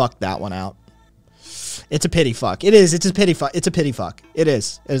just fucked that one out. It's a pity fuck. It is. It's a pity fuck. It's a pity fuck. It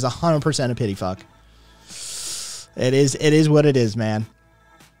is. It is 100% a pity fuck. It is. It is what it is, man.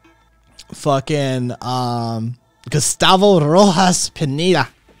 Fucking Gustavo Rojas Pineda,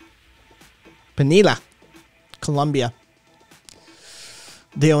 Colombia.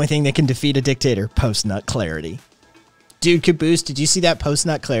 The only thing that can defeat a dictator: post-nut clarity. Dude, Caboose, did you see that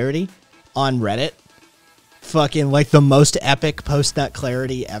post-nut clarity on Reddit? Fucking like the most epic post-nut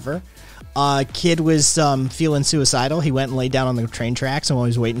clarity ever. Kid was feeling suicidal. He went and laid down on the train tracks, and while he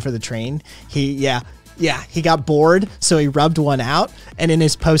was waiting for the train, he got bored, so he rubbed one out, and in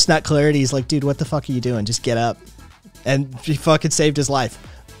his post-nut clarity, he's like, dude, what the fuck are you doing? Just get up. And he fucking saved his life.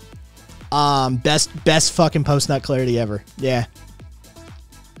 Best fucking post-nut clarity ever. Yeah.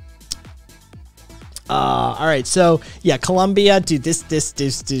 All right, so yeah, Colombia, dude. This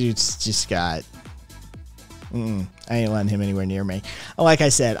dude's just got. I ain't letting him anywhere near me. Like I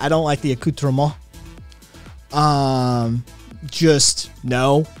said, I don't like the accoutrement. Just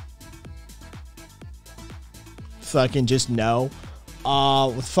no. Fucking just no.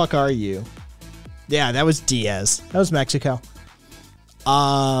 What the fuck are you? Yeah, that was Diaz. That was Mexico.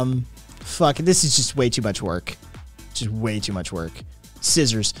 Fuck, this is just way too much work. Just way too much work.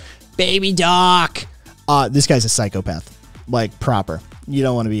 Scissors. Baby Doc. This guy's a psychopath. Like, proper. You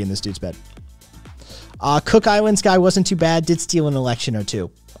don't want to be in this dude's bed. Cook Islands guy wasn't too bad. Did steal an election or two.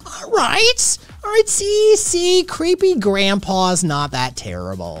 All right. See, creepy grandpa's not that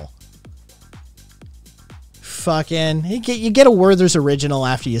terrible. Fucking, you get a Werther's original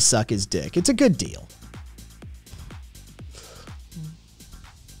after you suck his dick. It's a good deal.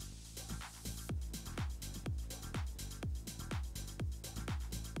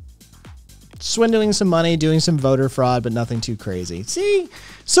 Swindling some money, doing some voter fraud, but nothing too crazy. See?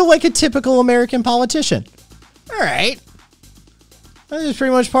 So like a typical American politician. All right. That is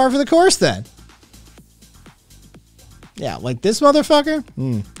pretty much par for the course then. Yeah, like this motherfucker?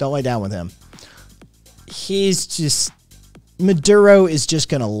 Don't lay down with him. He's just... Maduro is just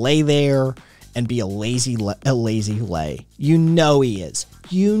going to lay there and be a lazy lay. You know he is.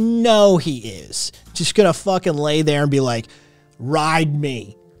 You know he is. Just going to fucking lay there and be like, ride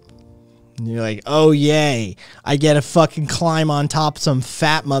me. And you're like, oh, yay. I get to fucking climb on top of some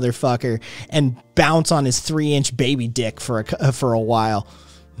fat motherfucker and bounce on his 3-inch baby dick for a while.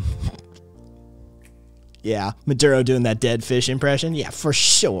 Yeah, Maduro doing that dead fish impression? Yeah, for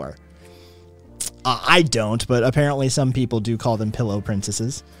sure. I don't, but apparently some people do call them pillow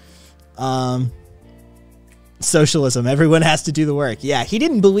princesses. Socialism. Everyone has to do the work. Yeah, he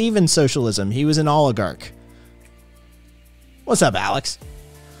didn't believe in socialism. He was an oligarch. What's up, Alex?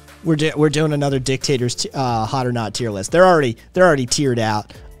 We're doing another dictator's hot or not tier list. They're already tiered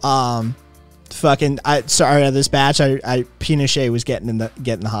out. Fucking sorry, this batch Pinochet was getting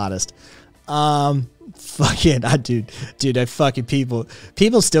the hottest. Fucking dude, I fucking people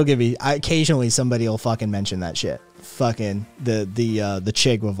still give me. Occasionally somebody will fucking mention that shit. Fucking the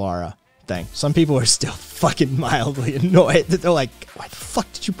Che Guevara thing. Some people are still fucking mildly annoyed that they're like, why the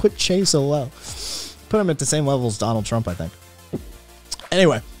fuck did you put Che so low? Put him at the same level as Donald Trump, I think.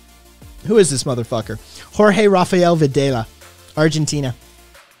 Anyway. Who is this motherfucker? Jorge Rafael Videla, Argentina.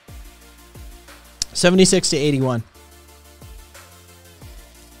 76 to 81.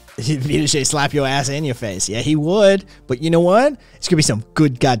 Pinochet slap your ass in your face. Yeah, he would. But you know what? It's going to be some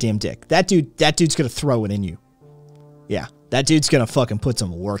good goddamn dick. That dude's going to throw it in you. Yeah, that dude's going to fucking put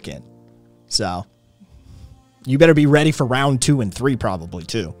some work in. So, you better be ready for round 2 and 3 probably,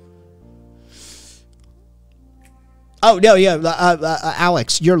 too. Oh, no, yeah,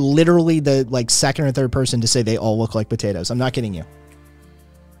 Alex, you're literally the, second or third person to say they all look like potatoes. I'm not kidding you.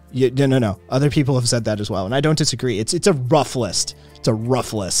 No. Other people have said that as well, and I don't disagree. It's a rough list. It's a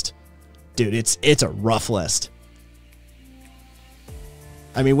rough list. Dude, it's a rough list.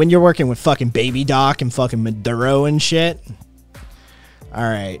 I mean, when you're working with fucking Baby Doc and fucking Maduro and shit. All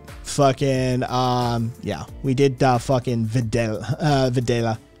right. Fucking, yeah, we did fucking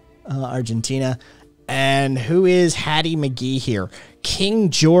Videla, Argentina. And who is Hattie McGee here?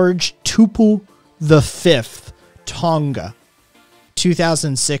 King George Tupu V, Tonga,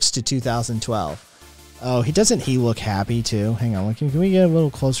 2006 to 2012. Oh, doesn't he look happy too? Hang on, can we get a little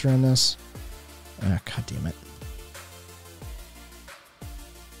closer on this? Oh, God damn it.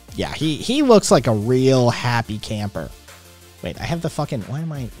 Yeah, he looks like a real happy camper. Wait, I have the fucking... Why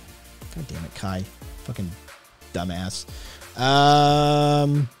am I... God damn it, Kai. Fucking dumbass.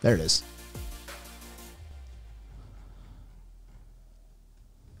 There it is.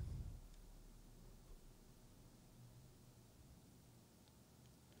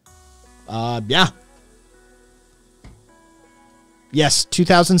 Yeah. Yes,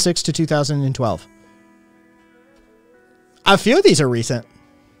 2006 to 2012. A few of these are recent.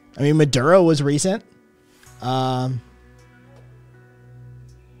 I mean, Maduro was recent.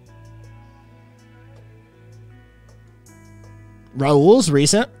 Raul's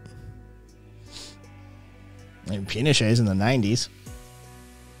recent. I mean, Pinochet's in the 90s.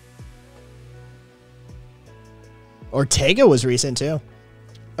 Ortega was recent, too.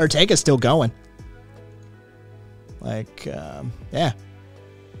 Ortega's still going. Like, yeah.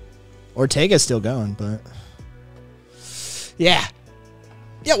 Ortega's still going, but... Yeah.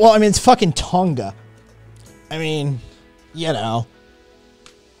 Yeah, well, I mean, it's fucking Tonga. I mean, you know.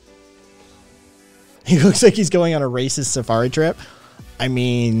 He looks like he's going on a racist safari trip. I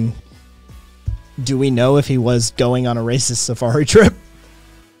mean, do we know if he was going on a racist safari trip?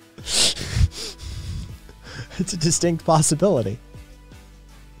 It's a distinct possibility.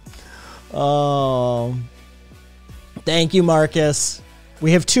 Thank you, Marcus.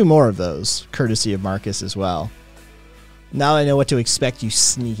 We have 2 more of those, courtesy of Marcus as well. Now I know what to expect, you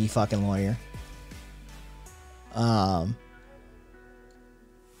sneaky fucking lawyer. That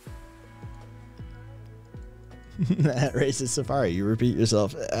racist safari, you repeat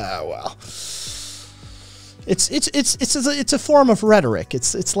yourself. Ah, well. It's a form of rhetoric.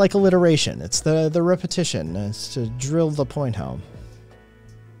 It's like alliteration. It's the repetition. It's to drill the point home.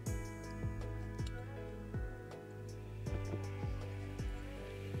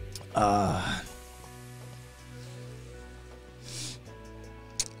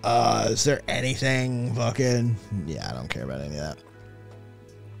 Is there anything fucking... Yeah, I don't care about any of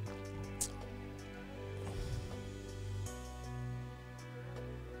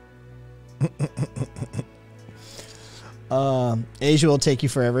that. Asia will take you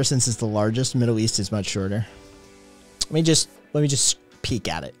forever since it's the largest. Middle East is much shorter. Let me just peek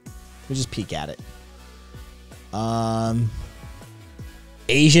at it. Let me just peek at it.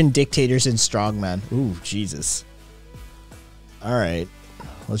 Asian dictators and strongmen. Ooh, Jesus. All right.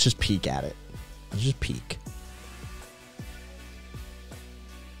 Let's just peek at it. Let's just peek.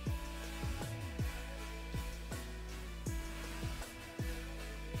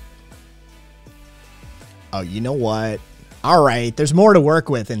 Oh, you know what? All right. There's more to work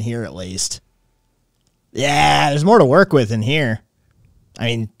with in here, at least. Yeah, there's more to work with in here. I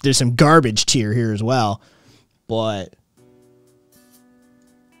mean, there's some garbage tier here as well. But...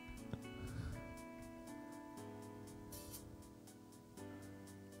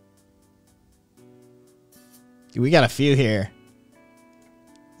 we got a few here.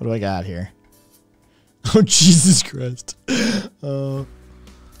 What do I got here? Oh, Jesus Christ. So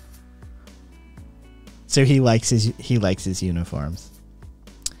he likes his uniforms.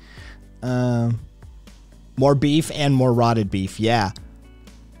 More beef and more rotted beef. Yeah.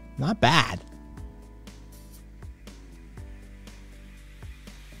 Not bad.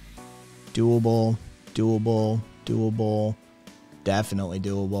 Doable. Definitely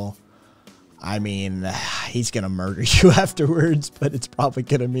doable. I mean, he's going to murder you afterwards, but it's probably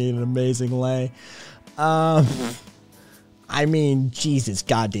going to be in an amazing way. I mean, Jesus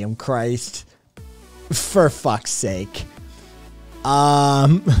goddamn Christ. For fuck's sake.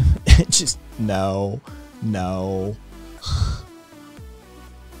 Just, no.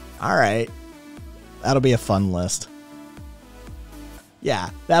 All right. That'll be a fun list. Yeah,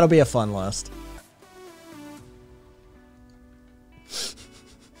 that'll be a fun list.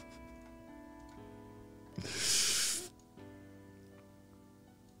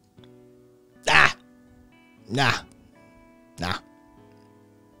 Nah.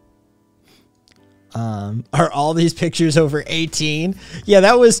 Are all these pictures over 18? Yeah,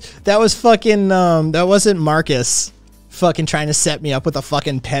 that was fucking, that wasn't Marcus fucking trying to set me up with a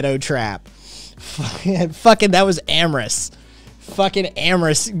fucking pedo trap. Fucking, that was Amorous. Fucking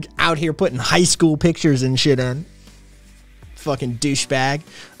Amorous out here putting high school pictures and shit in. Fucking douchebag.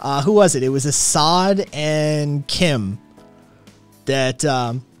 Who was it? It was Assad and Kim that,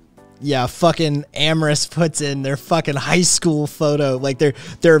 yeah, fucking Amorous puts in their fucking high school photo. Like,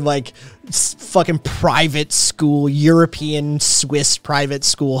 they're like fucking private school, European, Swiss private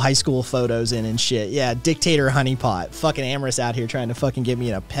school, high school photos in and shit. Yeah, dictator honeypot. Fucking Amorous out here trying to fucking get me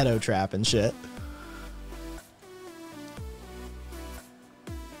in a pedo trap and shit.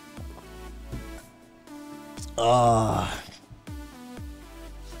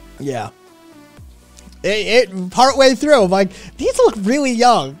 Yeah. It partway through, I'm like, these look really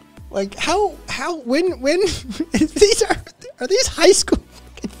young. Like, when, these are these high school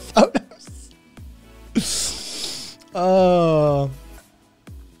fucking photos?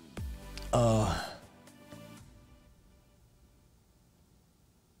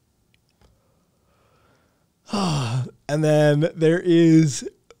 And then there is,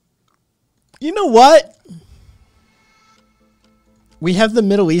 you know what? We have the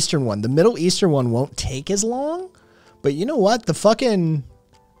Middle Eastern one. The Middle Eastern one won't take as long, but you know what? The fucking,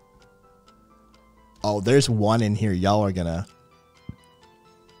 oh, there's one in here. Y'all are gonna,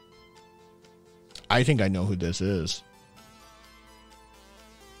 I think I know who this is.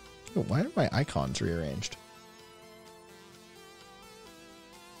 Oh, why are my icons rearranged?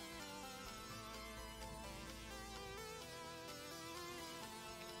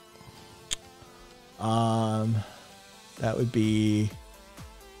 That would be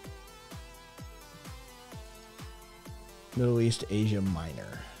Middle East, Asia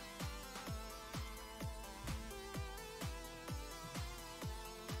Minor.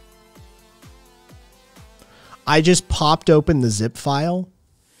 I just popped open the zip file,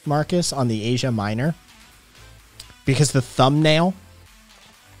 Marcus, on the Asia Minor, because the thumbnail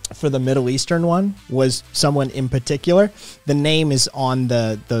for the Middle Eastern one was someone in particular. The name is on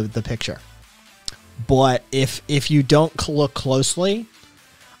the picture. But if you don't look closely,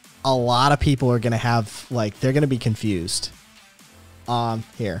 a lot of people are going to have, like, they're going to be confused.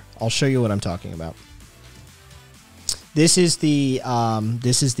 Here, I'll show you what I'm talking about. This is the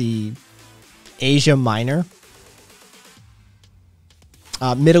Asia Minor.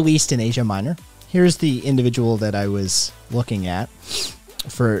 Middle East and Asia Minor. Here's the individual that I was looking at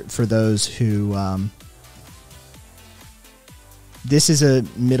for those who, this is a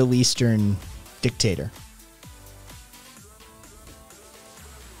Middle Eastern dictator.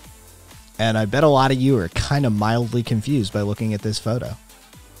 And I bet a lot of you are kind of mildly confused by looking at this photo.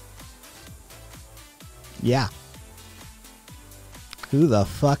 Yeah. Who the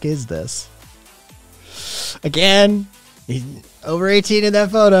fuck is this? Again, he's over 18 in that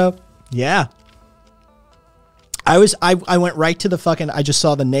photo. Yeah. I went right to the fucking, I just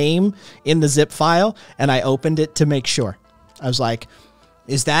saw the name in the zip file and I opened it to make sure. I was like,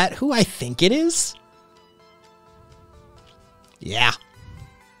 is that who I think it is? Yeah.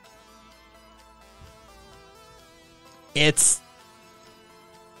 That's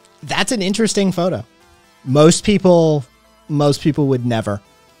an interesting photo. Most people would never.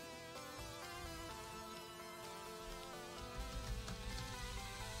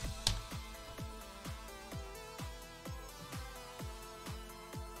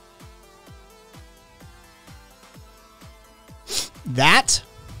 That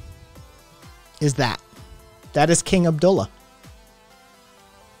is that. That is King Abdullah.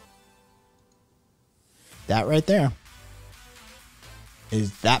 That right there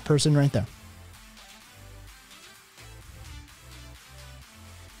is that person right there.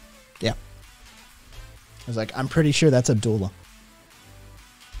 Yeah. I was like, I'm pretty sure that's Abdullah.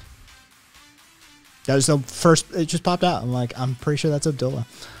 That was the first, it just popped out. I'm like, I'm pretty sure that's Abdullah.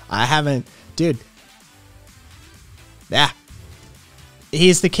 I haven't, dude. Yeah.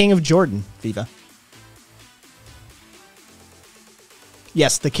 He's the king of Jordan, Viva.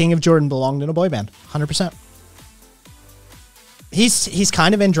 Yes, the king of Jordan belonged in a boy band, 100%. He's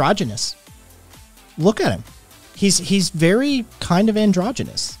kind of androgynous. Look at him. He's very kind of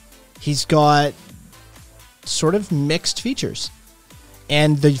androgynous. He's got sort of mixed features.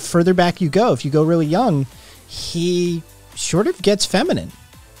 And the further back you go, if you go really young, he sort of gets feminine.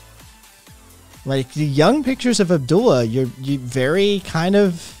 Like, the young pictures of Abdullah, you very kind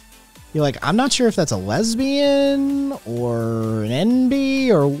of, you're like, I'm not sure if that's a lesbian or an NB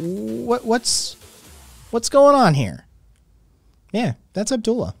or what's going on here. Yeah, that's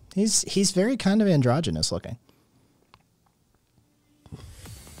Abdullah. He's very kind of androgynous looking.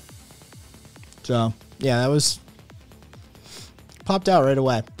 So, yeah, that was popped out right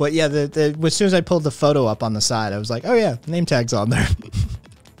away. But yeah, as soon as I pulled the photo up on the side, I was like, oh yeah, name tag's on there.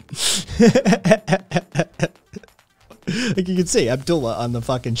 Like you can see Abdullah on the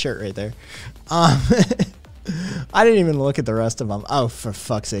fucking shirt right there. I didn't even look at the rest of them. Oh, for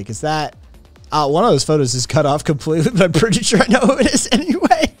fuck's sake. Is that one of those photos is cut off completely, but I'm pretty sure I know who it is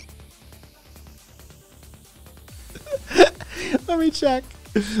anyway. Let me check.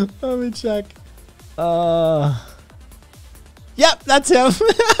 Yep, that's him.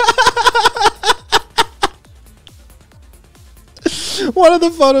 One of the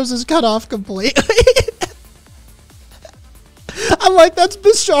photos is cut off completely. I'm like, that's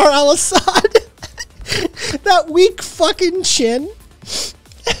Bashar al-Assad. That weak fucking chin.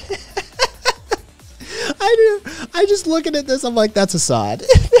 I just looking at this, I'm like, that's Assad.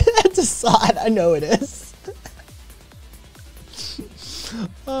 That's Assad. I know it is.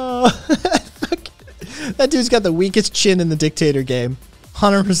 That dude's got the weakest chin in the dictator game.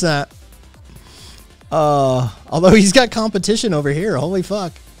 100%. Although he's got competition over here. Holy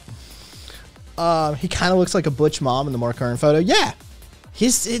fuck. He kind of looks like a butch mom in the more current photo. Yeah.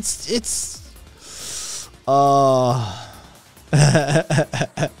 Oh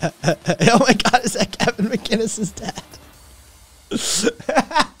my god, is that Kevin McInnes's dad?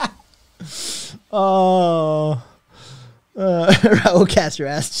 Raul Castro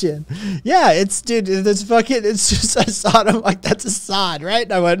ass chin. Yeah, it's just Assad. I'm like, that's Assad, right?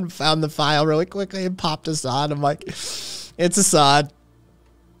 And I went and found the file really quickly and popped Assad. I'm like, it's Assad.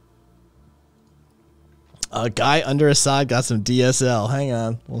 A guy under Assad got some DSL. Hang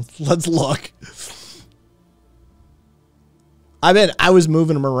on. Well, let's look. I was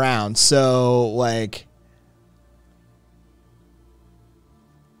moving him around, so like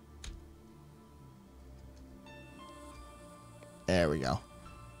there we go.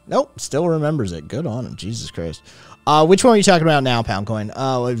 Nope, still remembers it. Good on him. Jesus Christ. Which one are you talking about now, Poundcoin?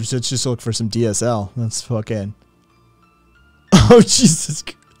 Let's just look for some DSL. That's fucking oh Jesus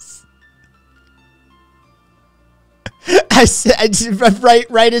Christ. I said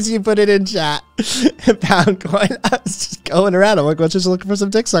right as you put it in chat, Poundcoin. I was just going around. I'm like, let's just look for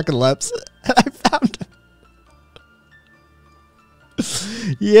some dick sucking lips. And I found him.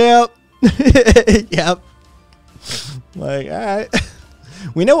 Yep. Yep. Like, all right.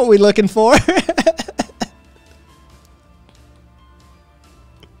 We know what we're looking for. He's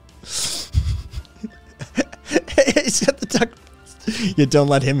got the duck. You don't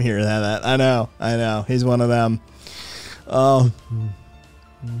let him hear that. I know. He's one of them. Oh,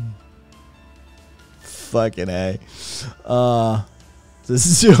 fucking A. This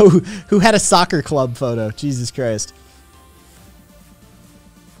is who had a soccer club photo. Jesus Christ.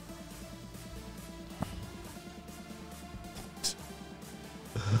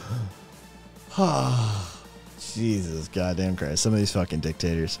 Jesus goddamn Christ. Some of these fucking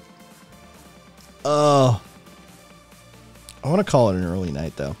dictators. Oh. I want to call it an early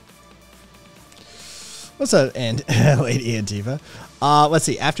night though. What's up, Lady Antifa? Let's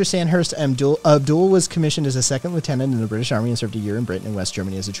see. After Sandhurst, Abdul was commissioned as a second lieutenant in the British Army and served a year in Britain and West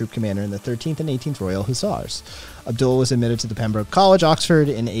Germany as a troop commander in the 13th and 18th Royal Hussars. Abdul was admitted to the Pembroke College, Oxford,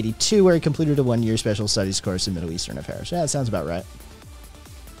 in '82, where he completed a one-year special studies course in Middle Eastern affairs. Yeah, that sounds about right.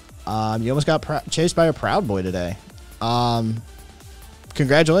 You almost got chased by a Proud Boy today.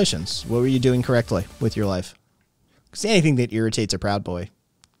 Congratulations. What were you doing correctly with your life? Because anything that irritates a Proud Boy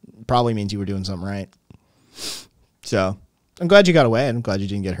probably means you were doing something right. So I'm glad you got away. I'm glad you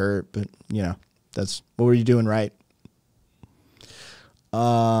didn't get hurt, but you know, that's what were you doing right?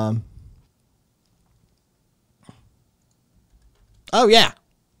 Oh yeah.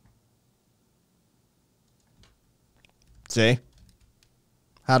 See?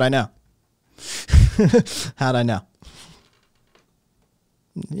 How'd I know? How'd I know?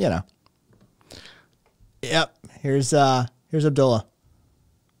 You know. Yep. Here's Abdullah.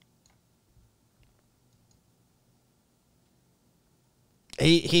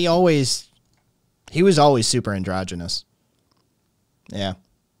 He was always super androgynous. Yeah.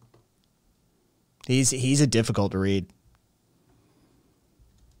 He's a difficult to read.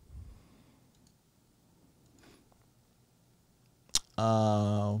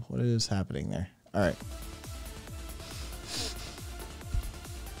 What is happening there? All right.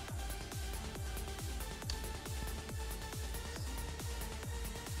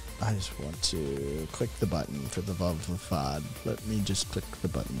 I just want to click the button for the love of FOD. Let me just click the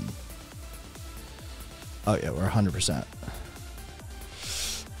button. Oh yeah, we're 100%.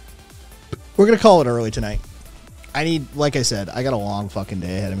 We're gonna call it early tonight. I need, like I said, I got a long fucking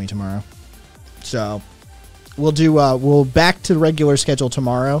day ahead of me tomorrow. So we'll do we'll back to the regular schedule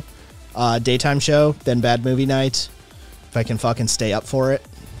tomorrow. Daytime show, then bad movie night. If I can fucking stay up for it.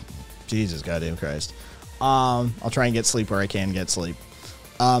 Jesus goddamn Christ. I'll try and get sleep where I can get sleep.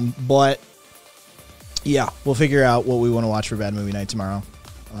 But yeah, we'll figure out what we want to watch for bad movie night tomorrow.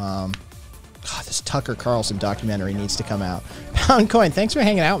 God, this Tucker Carlson documentary needs to come out. Poundcoin, thanks for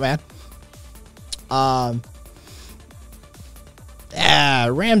hanging out, man. Yeah,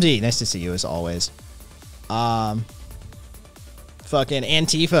 Ramsey, nice to see you as always. Fucking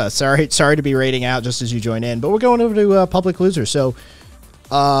Antifa, sorry to be raiding out just as you join in, but we're going over to Public Loser, so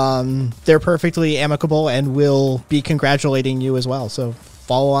they're perfectly amicable and will be congratulating you as well. So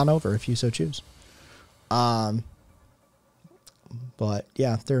follow on over if you so choose. But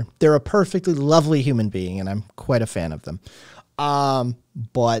yeah, they're a perfectly lovely human being, and I'm quite a fan of them.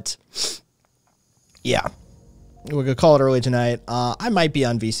 But Yeah. We're going to call it early tonight. I might be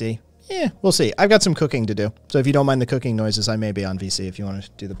on VC. Yeah, we'll see. I've got some cooking to do. So if you don't mind the cooking noises, I may be on VC if you want to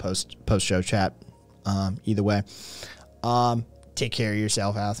do the post-show chat. Either way. Take care of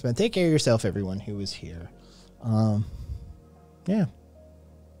yourself, Aspen. Take care of yourself, everyone who is here. Yeah.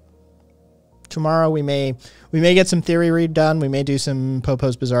 Tomorrow we may get some theory read done. We may do some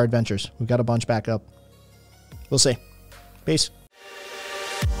Popo's Bizarre Adventures. We've got a bunch back up. We'll see. Peace.